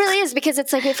 No, it really is, because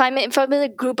it's like if I'm in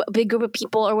a big group of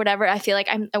people or whatever, I feel like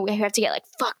I have to get like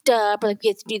fucked up or like we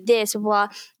have to do this blah, blah.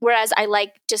 Whereas I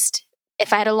like just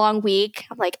if I had a long week,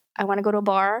 I'm like I want to go to a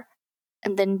bar,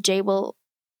 and then Jay will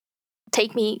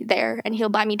take me there and he'll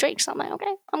buy me drinks. I'm like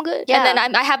okay, I'm good. Yeah. And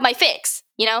then I have my fix.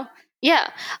 Yeah,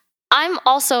 I'm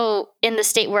also in the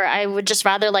state where I would just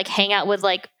rather like hang out with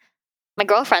like my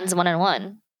girlfriends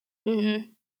one-on-one.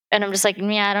 And I'm just like,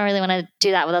 I don't really want to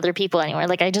do that with other people anymore.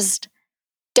 Like, I just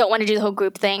don't want to do the whole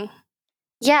group thing.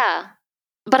 Yeah.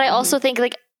 But I also think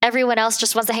like everyone else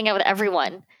just wants to hang out with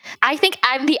everyone. I think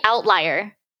I'm the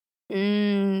outlier.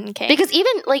 Okay. Because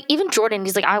even Jordan,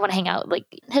 he's like, I want to hang out. Like,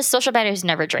 his social battery is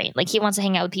never drained. Like, he wants to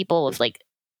hang out with people if like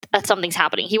something's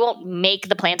happening. He won't make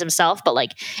the plans himself, but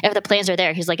like if the plans are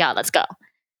there, he's like, oh, let's go.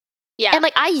 Yeah. And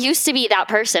like, I used to be that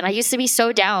person. I used to be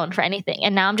so down for anything.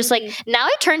 And now I'm just like, now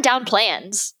I turn down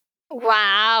plans.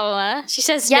 Wow. She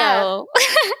says no.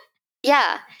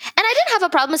 Yeah. And I didn't have a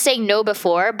problem saying no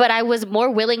before, but I was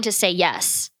more willing to say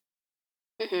yes.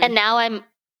 And now I'm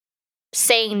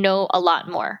saying no a lot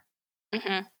more.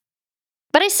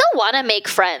 But I still want to make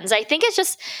friends. I think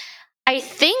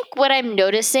what I'm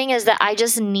noticing is that I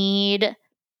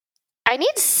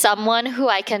need someone who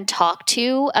I can talk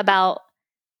to about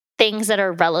things that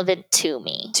are relevant to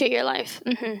me. To your life.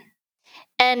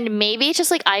 And maybe it's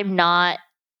just like I'm not,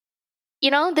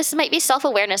 this might be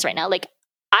self-awareness right now. Like,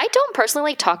 I don't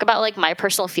personally like talk about like my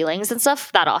personal feelings and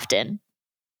stuff that often.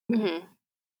 Mm-hmm.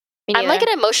 I'm like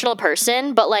an emotional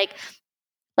person, but like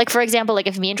for example, like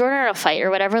if me and Jordan are in a fight or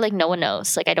whatever, like no one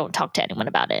knows. Like I don't talk to anyone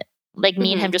about it. Like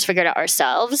me and him just figured it out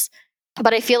ourselves.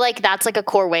 But I feel like that's like a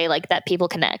core way like that people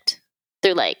connect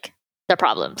through like their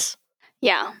problems.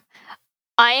 Yeah.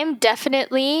 I am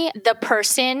definitely the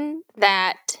person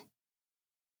that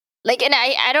like, and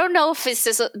I don't know if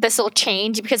this will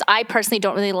change because I personally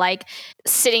don't really like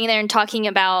sitting there and talking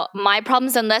about my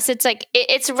problems unless it's like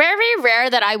it's very rare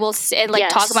that I will sit and like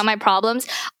talk about my problems.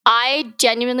 I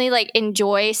genuinely like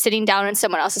enjoy sitting down and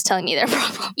someone else is telling me their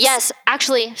problems. Yes,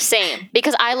 actually, same,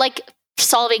 because I like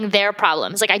solving their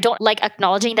problems. Like I don't like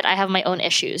acknowledging that I have my own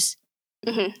issues.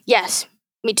 Mm-hmm. Yes,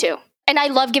 me too. And I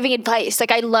love giving advice.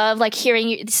 Like I love like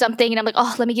hearing something and I'm like,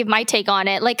 oh, let me give my take on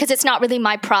it. Like, because it's not really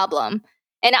my problem.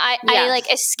 And I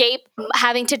like escape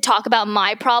having to talk about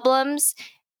my problems.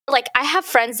 Like I have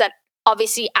friends that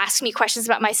obviously ask me questions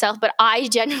about myself, but I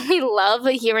genuinely love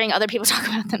hearing other people talk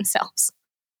about themselves.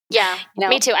 Yeah, you know?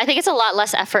 Me too. I think it's a lot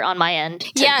less effort on my end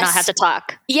to not have to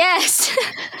talk. Yes.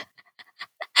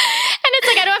 And it's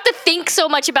like I don't have to think so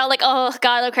much about like, oh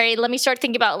God, okay, let me start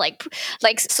thinking about like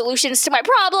solutions to my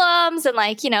problems and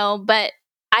like, you know, but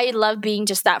I love being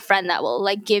just that friend that will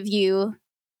like give you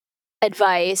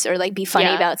advice or like be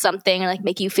funny about something or like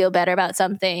make you feel better about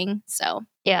something. So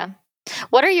yeah.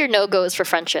 What are your no-goes for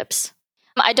friendships?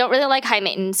 I don't really like high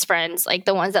maintenance friends, like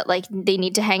the ones that like they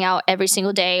need to hang out every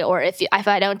single day, or if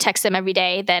I don't text them every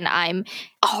day, then I'm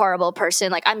a horrible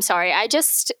person. Like I'm sorry,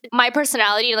 my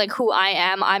personality, like who I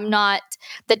am, I'm not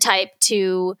the type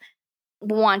to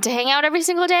want to hang out every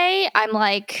single day. I'm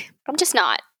just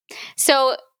not.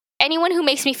 So anyone who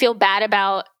makes me feel bad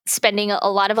about spending a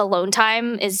lot of alone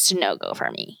time is a no-go for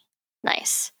me.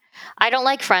 Nice. I don't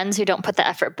like friends who don't put the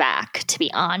effort back, to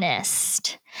be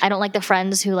honest. I don't like the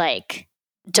friends who like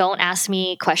don't ask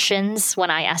me questions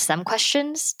when I ask them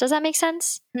questions. Does that make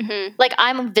sense? Mm-hmm. Like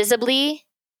I'm visibly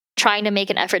trying to make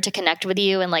an effort to connect with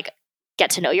you and like get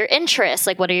to know your interests.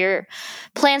 Like what are your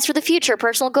plans for the future,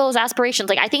 personal goals, aspirations?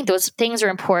 Like I think those things are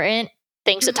important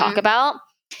things to talk about.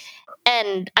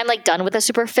 And I'm like done with the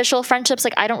superficial friendships.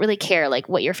 Like I don't really care like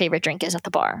what your favorite drink is at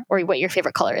the bar or what your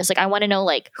favorite color is. Like I want to know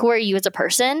like who are you as a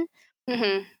person?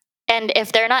 Mm-hmm. And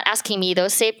if they're not asking me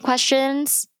those same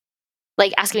questions,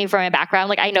 like asking me for my background,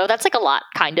 like I know that's like a lot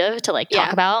kind of to like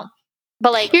talk about.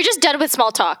 But like you're just done with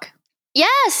small talk.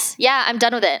 Yes. Yeah, I'm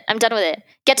done with it.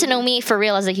 Get to know me for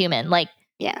real as a human. Like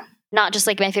not just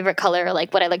like my favorite color or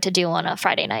like what I like to do on a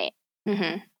Friday night.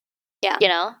 Mm-hmm. Yeah. You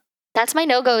know? That's my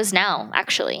no-goes now,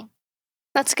 actually.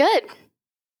 That's good.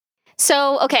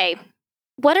 So, okay,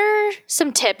 what are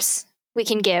some tips we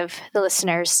can give the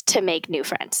listeners to make new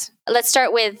friends? Let's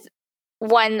start with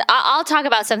one. I'll talk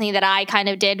about something that I kind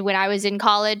of did when I was in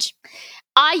college.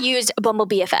 I used Bumble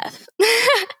BFF.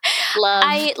 Love.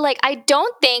 I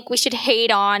don't think we should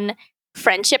hate on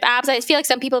friendship apps. I feel like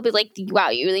some people be like, wow,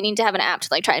 you really need to have an app to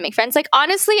like try to make friends. Like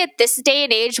honestly, at this day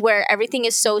and age where everything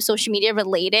is so social media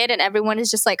related and everyone is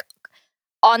just like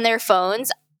on their phones,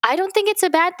 I don't think it's a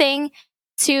bad thing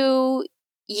to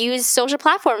use social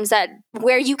platforms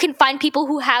where you can find people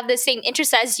who have the same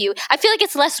interests as you. I feel like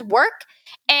it's less work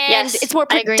and it's more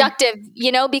productive,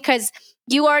 you know, because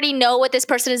you already know what this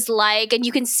person is like and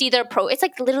you can see their it's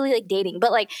like literally like dating,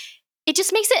 but like it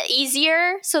just makes it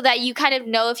easier so that you kind of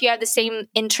know if you have the same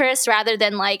interests rather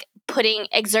than like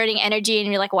exerting energy and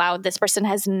you're like, wow, this person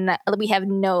we have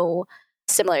no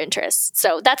similar interests.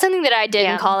 So that's something that I did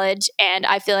in college and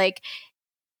I feel like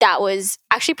that was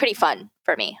actually pretty fun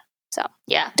for me. So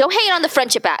don't hate on the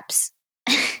friendship apps.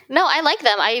 No, I like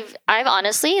them. I've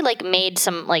honestly like made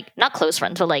some like not close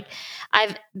friends, but like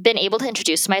I've been able to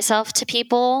introduce myself to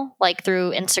people like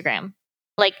through Instagram.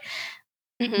 Like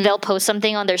they'll post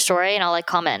something on their story and I'll like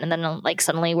comment and then like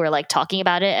suddenly we're like talking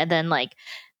about it and then like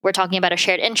we're talking about a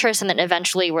shared interest and then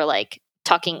eventually we're like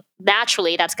talking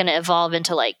naturally. That's going to evolve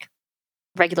into like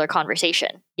regular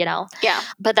conversation, you know? Yeah.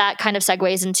 But that kind of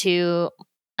segues into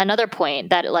another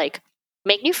point that like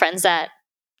make new friends that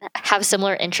have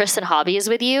similar interests and hobbies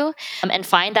with you and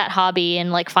find that hobby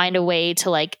and like find a way to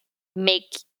like make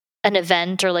an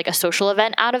event or like a social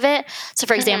event out of it. So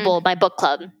for example, my book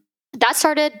club, that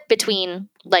started between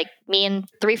like me and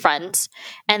 3 friends.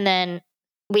 And then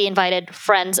we invited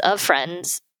friends of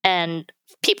friends and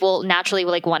people naturally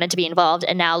like wanted to be involved.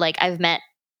 And now like I've met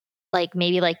like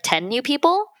maybe like 10 new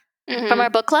people from our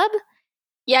book club.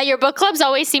 Yeah, your book clubs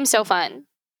always seem so fun.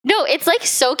 No, it's like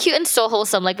so cute and so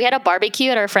wholesome. Like we had a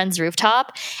barbecue at our friend's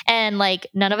rooftop and like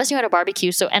none of us knew how to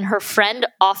barbecue. So, and her friend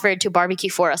offered to barbecue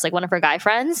for us, like one of her guy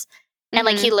friends. And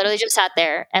like he literally just sat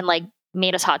there and like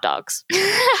made us hot dogs. And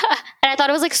I thought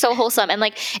it was like so wholesome. And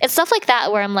like it's stuff like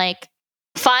that where I'm like,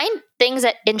 find things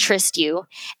that interest you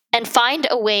and find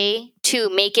a way to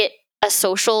make it a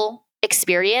social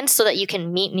experience so that you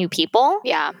can meet new people.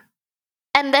 Yeah.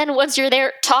 And then once you're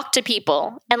there, talk to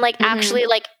people and like actually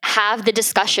like have the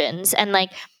discussions. And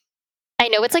like, I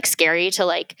know it's like scary to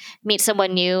like meet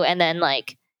someone new and then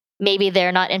like maybe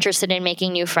they're not interested in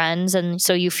making new friends. And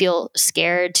so you feel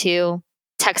scared to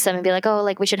text them and be like, oh,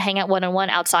 like we should hang out one-on-one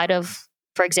outside of,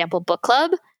 for example, book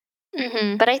club.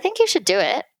 But I think you should do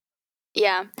it.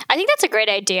 Yeah, I think that's a great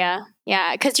idea.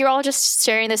 Yeah, because you're all just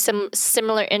sharing the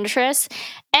similar interests,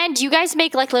 and you guys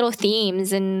make like little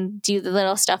themes and do the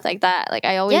little stuff like that. Like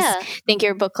I always think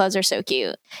your book clubs are so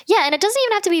cute. Yeah, and it doesn't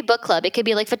even have to be book club. It could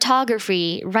be like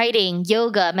photography, writing,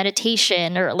 yoga,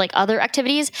 meditation, or like other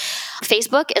activities.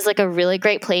 Facebook is like a really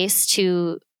great place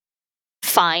to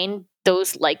find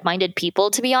those like-minded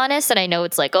people, to be honest. And I know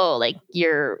it's like, oh, like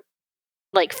you're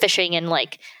like fishing in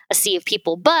like a sea of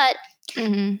people, but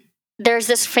there's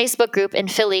this Facebook group in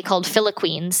Philly called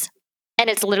Philiqueens, and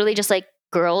it's literally just like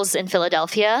girls in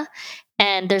Philadelphia.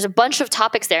 And there's a bunch of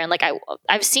topics there. And like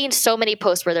I've seen so many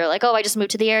posts where they're like, oh, I just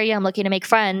moved to the area. I'm looking to make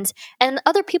friends. And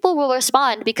other people will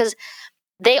respond because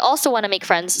they also want to make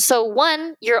friends. So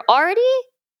one, you're already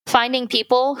finding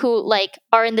people who like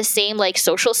are in the same like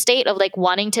social state of like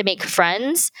wanting to make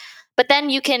friends. But then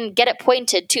you can get it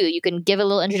pointed too. You can give a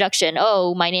little introduction.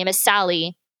 Oh, my name is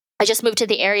Sally. I just moved to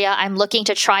the area. I'm looking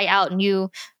to try out new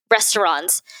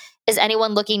restaurants. Is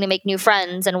anyone looking to make new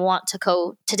friends and want to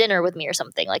go to dinner with me or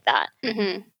something like that?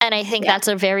 And I think that's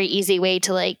a very easy way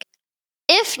to like,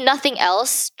 if nothing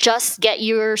else, just get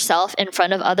yourself in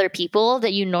front of other people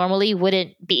that you normally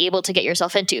wouldn't be able to get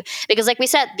yourself into. Because like we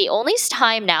said, the only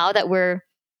time now that we're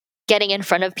getting in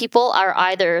front of people are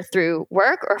either through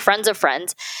work or friends of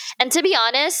friends. And to be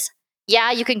honest, yeah,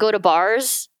 you can go to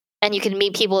bars and you can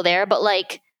meet people there, but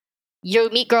like, you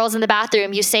meet girls in the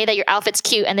bathroom, you say that your outfit's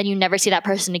cute, and then you never see that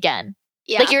person again.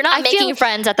 Yeah. Like you're not making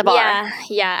friends at the bar.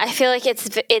 Yeah. I feel like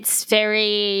it's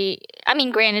very. I mean,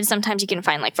 granted, sometimes you can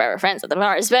find like forever friends at the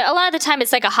bars, but a lot of the time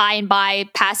it's like a hi and bye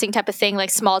passing type of thing,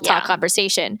 like small talk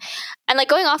conversation. And like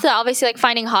going off that, obviously, like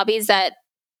finding hobbies that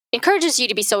encourages you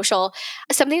to be social.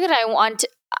 Something that I want.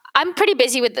 I'm pretty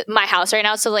busy with my house right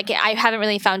now, so like I haven't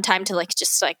really found time to like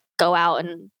just like go out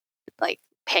and like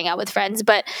hang out with friends,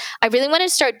 but I really want to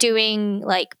start doing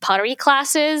like pottery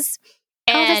classes.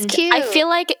 And that's cute. I feel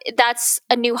like that's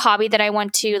a new hobby that I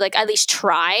want to like at least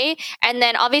try. And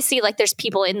then obviously like there's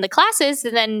people in the classes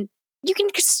and then you can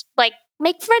just like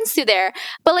make friends through there.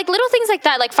 But like little things like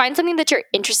that, like find something that you're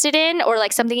interested in or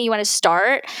like something you want to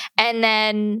start. And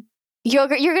then you're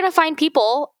going to find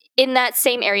people in that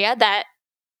same area that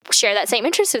share that same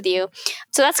interest with you.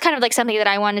 So that's kind of like something that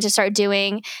I wanted to start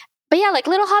doing. But yeah, like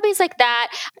little hobbies like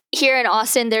that. Here in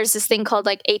Austin, there's this thing called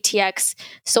like ATX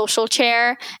Social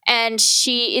Chair. And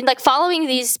like following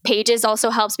these pages also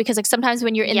helps because like sometimes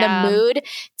when you're in the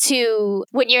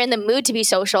mood to be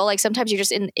social, like sometimes you're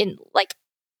just in like,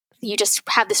 you just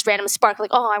have this random spark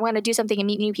like, oh, I want to do something and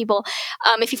meet new people.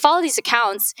 If you follow these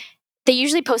accounts, they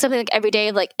usually post something like every day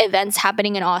of like events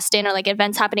happening in Austin or like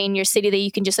events happening in your city that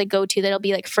you can just like go to that'll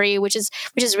be like free, which is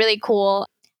really cool.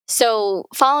 So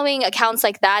following accounts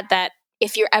like that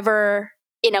if you're ever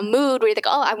in a mood where you're like,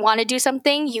 oh, I want to do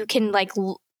something, you can like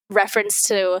reference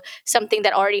to something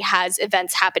that already has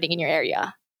events happening in your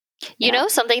area. You know,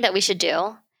 something that we should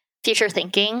do, future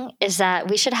thinking, is that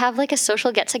we should have like a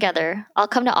social get together. I'll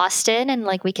come to Austin and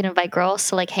like we can invite girls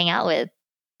to like hang out with.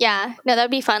 Yeah, no,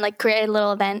 that'd be fun. Like create a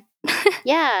little event.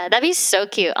 Yeah, that'd be so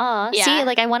cute. Aw, see,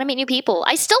 like I want to meet new people.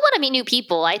 I still want to meet new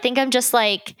people. I think I'm just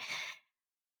like,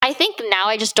 I think now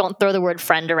I just don't throw the word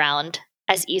friend around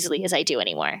as easily as I do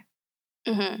anymore.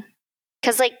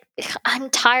 Because like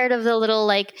I'm tired of the little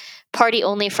like party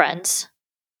only friends.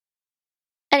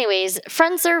 Anyways,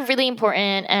 friends are really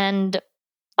important. And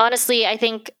honestly, I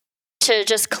think to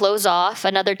just close off,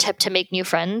 another tip to make new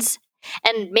friends,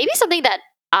 and maybe something that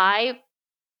I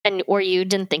or you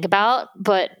didn't think about,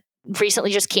 but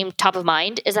recently just came top of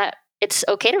mind, is that it's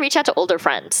okay to reach out to older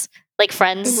friends, like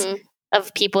friends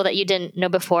of people that you didn't know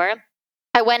before.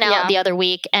 I went out the other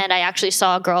week and I actually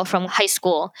saw a girl from high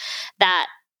school that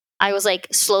I was like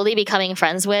slowly becoming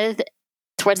friends with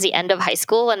towards the end of high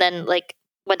school, and then like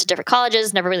went to different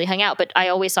colleges, never really hung out, but I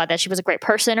always thought that she was a great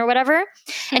person or whatever.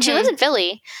 And she lives in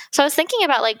Philly. So I was thinking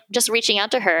about like just reaching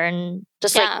out to her and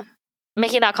just like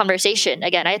making that conversation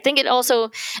again. I think it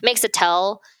also makes a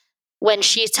tell when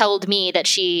she told me that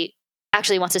she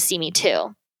actually wants to see me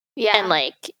too. Yeah. And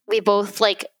like we both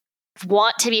like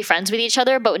want to be friends with each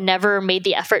other, but never made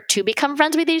the effort to become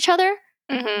friends with each other.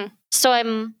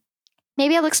 So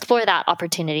maybe I'll explore that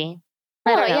opportunity.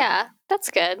 I don't know. Yeah. That's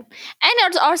good. And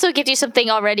it also gives you something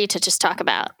already to just talk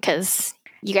about because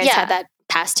you guys had that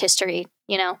past history,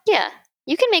 you know? Yeah.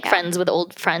 You can make friends with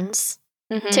old friends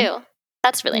too.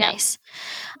 That's really nice.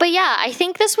 But yeah, I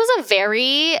think this was a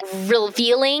very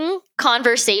revealing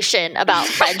conversation about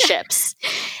friendships.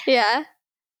 Yeah.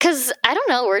 Because I don't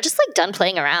know, we're just like done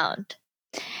playing around.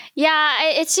 Yeah,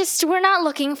 it's just we're not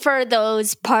looking for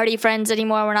those party friends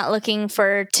anymore. We're not looking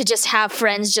to just have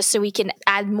friends just so we can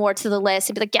add more to the list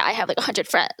and be like, yeah, I have like 100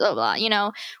 friends, blah, blah, you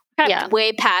know? Kind of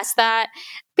way past that.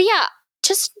 But yeah,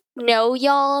 just know,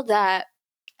 y'all, that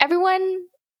everyone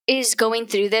is going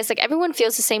through this. Like, everyone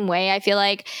feels the same way. I feel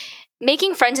like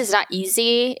making friends is not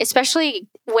easy, especially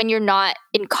when you're not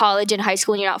in college and high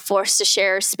school and you're not forced to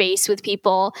share space with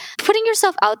people. Putting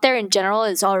yourself out there in general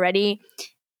is already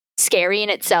scary in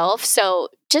itself. So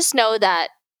just know that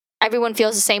everyone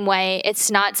feels the same way. It's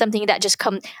not something that just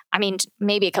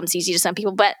maybe it comes easy to some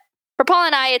people, but for Paul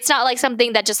and I, it's not like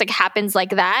something that just like happens like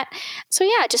that. So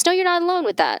yeah, just know you're not alone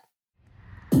with that.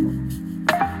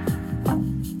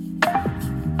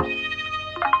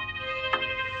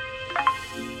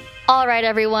 All right,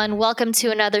 everyone. Welcome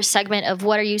to another segment of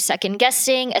What Are You Second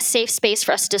Guessing? A safe space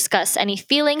for us to discuss any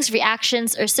feelings,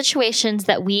 reactions, or situations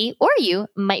that we or you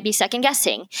might be second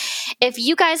guessing. If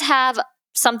you guys have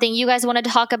something you guys wanted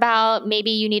to talk about,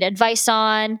 maybe you need advice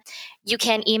on, you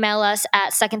can email us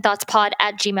at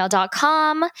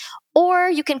secondthoughtspod@gmail.com, or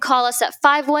you can call us at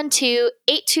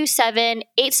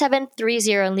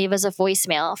 512-827-8730 and leave us a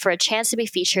voicemail for a chance to be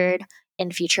featured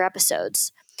in future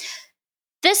episodes.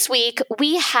 This week,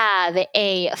 we have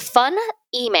a fun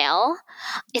email.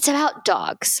 It's about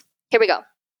dogs. Here we go.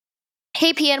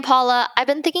 Hey, Pia and Paula, I've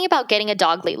been thinking about getting a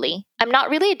dog lately. I'm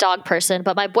not really a dog person,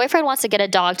 but my boyfriend wants to get a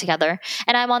dog together,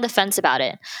 and I'm on the fence about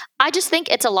it. I just think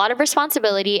it's a lot of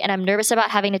responsibility, and I'm nervous about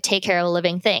having to take care of a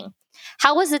living thing.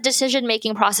 How was the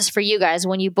decision-making process for you guys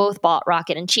when you both bought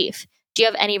Rocket and Chief? Do you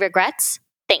have any regrets?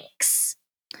 Thanks.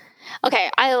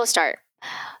 Okay, I will start.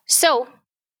 So,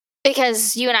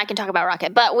 because you and I can talk about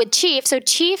Rocket, but with Chief, so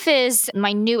Chief is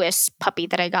my newest puppy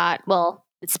that I got. Well,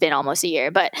 it's been almost a year,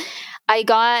 but I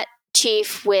got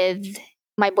Chief with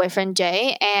my boyfriend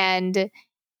Jay, and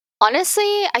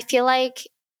honestly, I feel like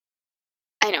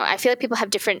people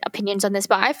have different opinions on this,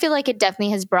 but I feel like it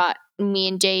definitely has brought me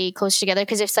and Jay closer together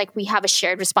because it's like we have a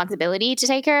shared responsibility to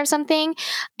take care of something,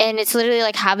 and it's literally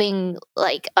like having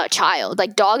like a child.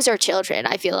 Like, dogs are children,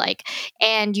 I feel like,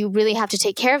 and you really have to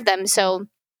take care of them. So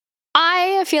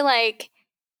I feel like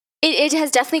it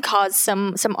has definitely caused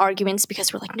some arguments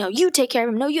because we're like, no, you take care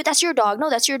of him. No, that's your dog. No,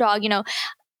 that's your dog, you know?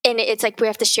 And it's like we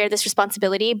have to share this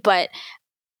responsibility. But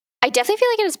I definitely feel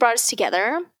like it has brought us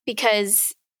together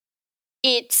because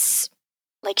it's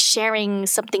like sharing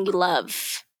something you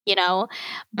love, you know?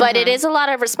 But it is a lot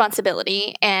of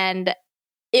responsibility. And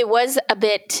it was a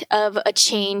bit of a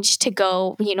change to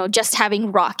go, you know, just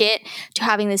having Rocket to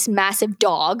having this massive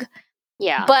dog.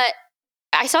 Yeah. But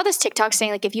I saw this TikTok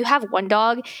saying, like, if you have one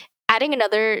dog, adding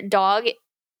another dog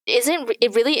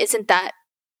really isn't that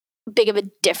big of a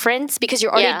difference because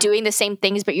you're already doing the same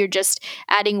things, but you're just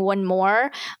adding one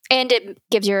more, and it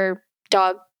gives your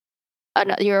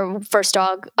first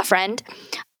dog a friend.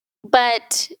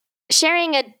 But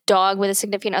sharing a dog with a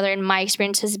significant other, in my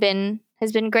experience, has been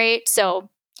great. So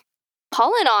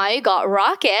Paul and I got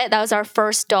Rocket. That was our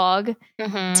first dog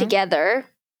together.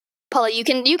 Paula, you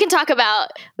can talk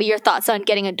about your thoughts on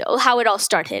getting a dog, how it all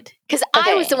started. Because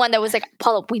I was the one that was like,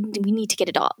 Paula, we need to get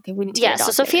a dog. We need to get a dog.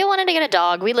 So Sophia wanted to get a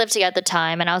dog. We lived together at the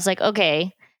time, and I was like,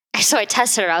 okay. So I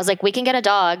tested her. I was like, we can get a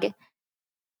dog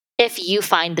if you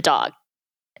find the dog.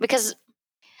 Because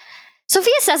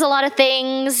Sophia says a lot of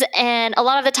things, and a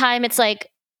lot of the time it's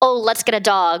like, oh, let's get a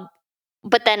dog.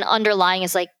 But then underlying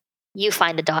is like, you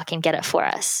find the dog and get it for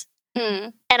us.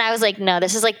 And I was like, no,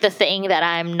 this is like the thing that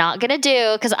I'm not going to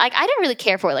do because I didn't really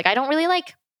care for it. Like, I don't really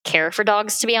like care for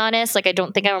dogs, to be honest. Like, I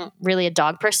don't think I'm really a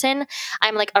dog person.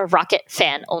 I'm like a Rocket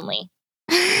fan only.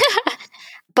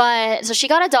 But so she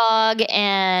got a dog,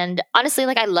 and honestly,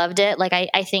 like, I loved it. Like,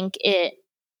 I think it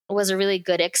was a really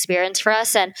good experience for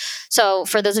us. And so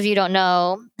for those of you who don't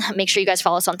know, make sure you guys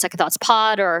follow us on Second Thoughts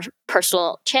Pod or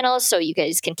personal channels so you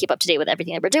guys can keep up to date with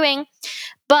everything that we're doing.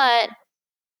 But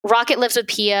Rocket lives with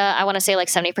Pia, I want to say like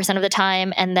 70% of the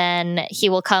time. And then he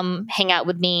will come hang out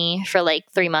with me for like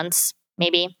 3 months,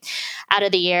 maybe, out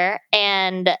of the year.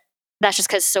 And that's just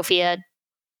because Sophia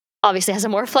obviously has a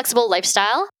more flexible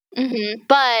lifestyle.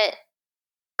 But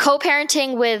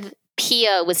co-parenting with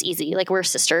Pia was easy. Like, we're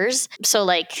sisters. So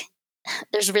like,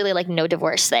 there's really like no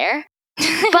divorce there.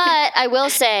 But I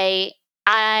will say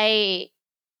I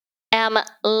am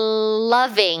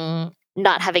loving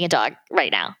not having a dog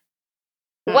right now.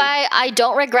 Why I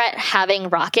don't regret having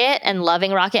Rocket and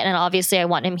loving Rocket, and obviously I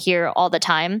want him here all the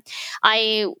time.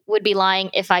 I would be lying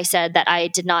if I said that I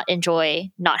did not enjoy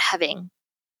not having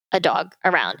a dog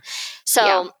around.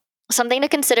 So something to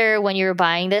consider when you're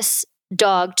buying this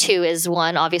dog too is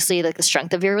one, obviously, like the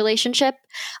strength of your relationship.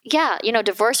 Yeah,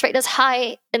 divorce rate is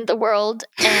high in the world,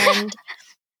 and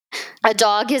a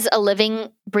dog is a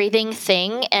living, breathing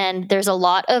thing, and there's a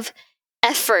lot of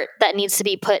effort that needs to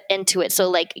be put into it. So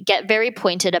like get very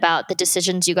pointed about the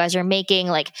decisions you guys are making,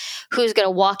 like who's going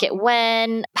to walk it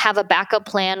when, have a backup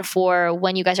plan for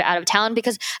when you guys are out of town,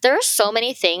 because there are so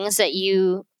many things that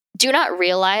you do not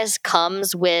realize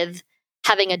comes with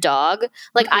having a dog.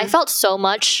 Like I felt so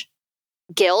much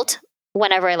guilt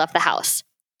whenever I left the house.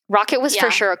 Rocket was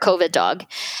for sure a COVID dog.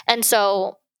 And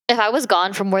so if I was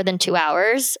gone for more than 2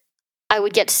 hours, I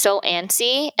would get so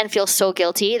antsy and feel so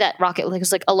guilty that Rocket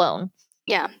was like alone.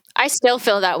 Yeah, I still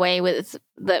feel that way with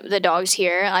the dogs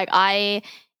here. Like I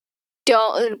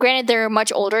don't. Granted, they're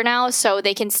much older now, so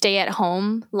they can stay at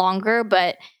home longer.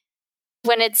 But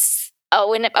when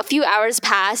when a few hours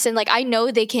pass, and like I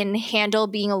know they can handle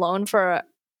being alone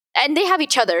and they have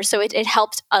each other, so it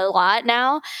helps a lot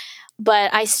now.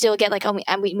 But I still get like,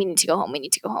 we need to go home. We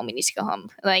need to go home. We need to go home.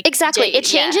 Like exactly, it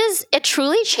changes. It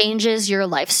truly changes your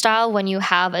lifestyle when you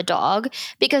have a dog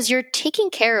because you're taking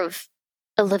care of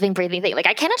a living, breathing thing. Like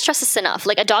I cannot stress this enough.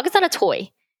 Like a dog is not a toy,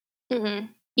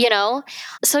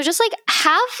 So just like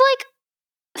have like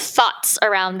thoughts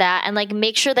around that and like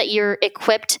make sure that you're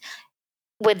equipped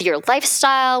with your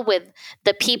lifestyle, with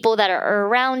the people that are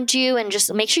around you, and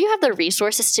just make sure you have the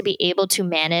resources to be able to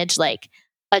manage like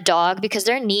a dog because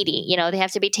they're needy. They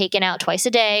have to be taken out twice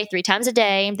a day, 3 times a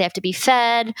day. They have to be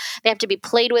fed. They have to be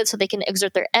played with so they can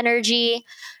exert their energy.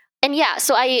 And yeah,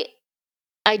 so I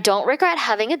don't regret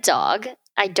having a dog.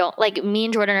 I don't like me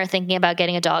and Jordan are thinking about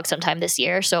getting a dog sometime this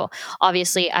year. So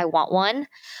obviously I want one,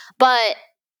 but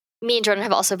me and Jordan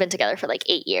have also been together for like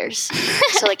 8 years.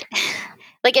 So like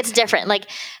it's different. Like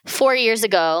 4 years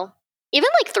ago, even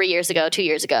like 3 years ago, 2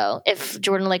 years ago, if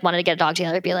Jordan like wanted to get a dog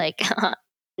together, I'd be like,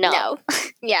 no.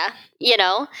 Yeah.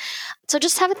 So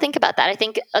just have a think about that. I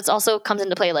think it also comes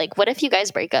into play. Like, what if you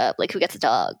guys break up? Like who gets a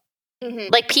dog?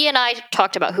 Like P and I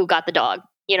talked about who got the dog.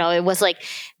 It was like,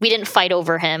 we didn't fight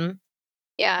over him.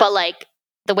 Yeah. But like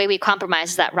the way we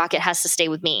compromise is that Rocket has to stay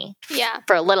with me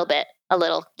for a little,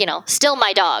 still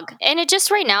my dog. And it just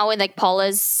right now with like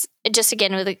Paula's, just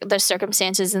again with the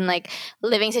circumstances and like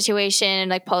living situation,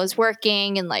 and like Paula's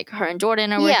working and like her and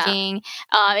Jordan are working,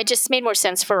 it just made more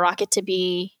sense for Rocket to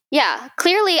be. Yeah.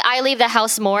 Clearly I leave the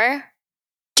house more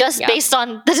just based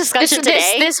on the discussion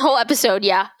today. This whole episode,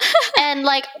 yeah. And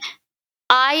like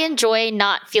I enjoy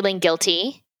not feeling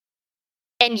guilty.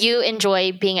 And you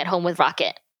enjoy being at home with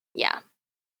Rocket. Yeah.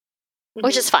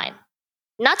 Which is fine.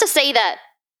 Not to say that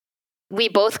we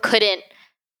both couldn't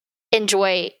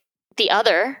enjoy the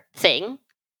other thing,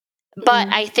 but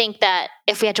I think that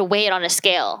if we had to weigh it on a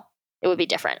scale, it would be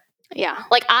different. Yeah.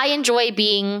 Like I enjoy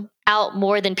being out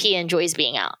more than Pia enjoys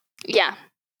being out. Yeah.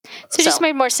 So it just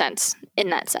made more sense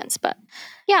in that sense, but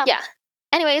yeah. Yeah.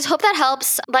 Anyways, hope that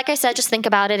helps. Like I said, just think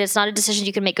about it. It's not a decision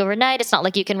you can make overnight. It's not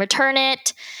like you can return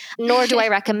it, nor do I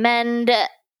recommend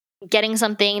getting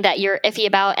something that you're iffy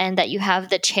about and that you have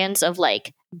the chance of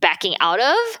like backing out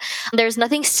of. There's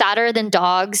nothing sadder than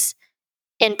dogs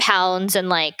in pounds and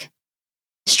like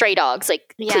stray dogs.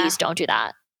 Like, please don't do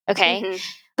that. Okay.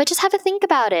 But just have a think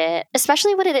about it,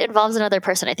 especially when it involves another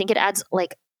person. I think it adds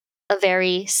like a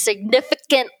very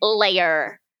significant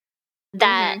layer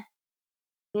that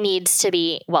needs to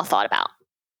be well thought about.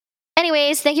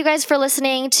 Anyways, thank you guys for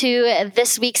listening to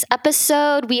this week's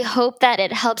episode. We hope that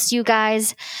it helps you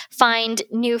guys find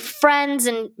new friends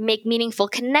and make meaningful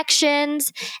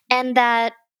connections, and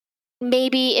that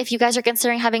maybe if you guys are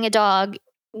considering having a dog,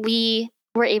 we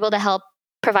were able to help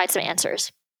provide some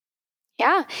answers.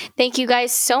 Yeah. Thank you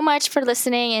guys so much for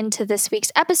listening into this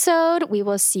week's episode. We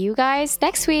will see you guys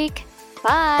next week.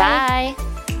 Bye.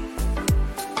 Bye.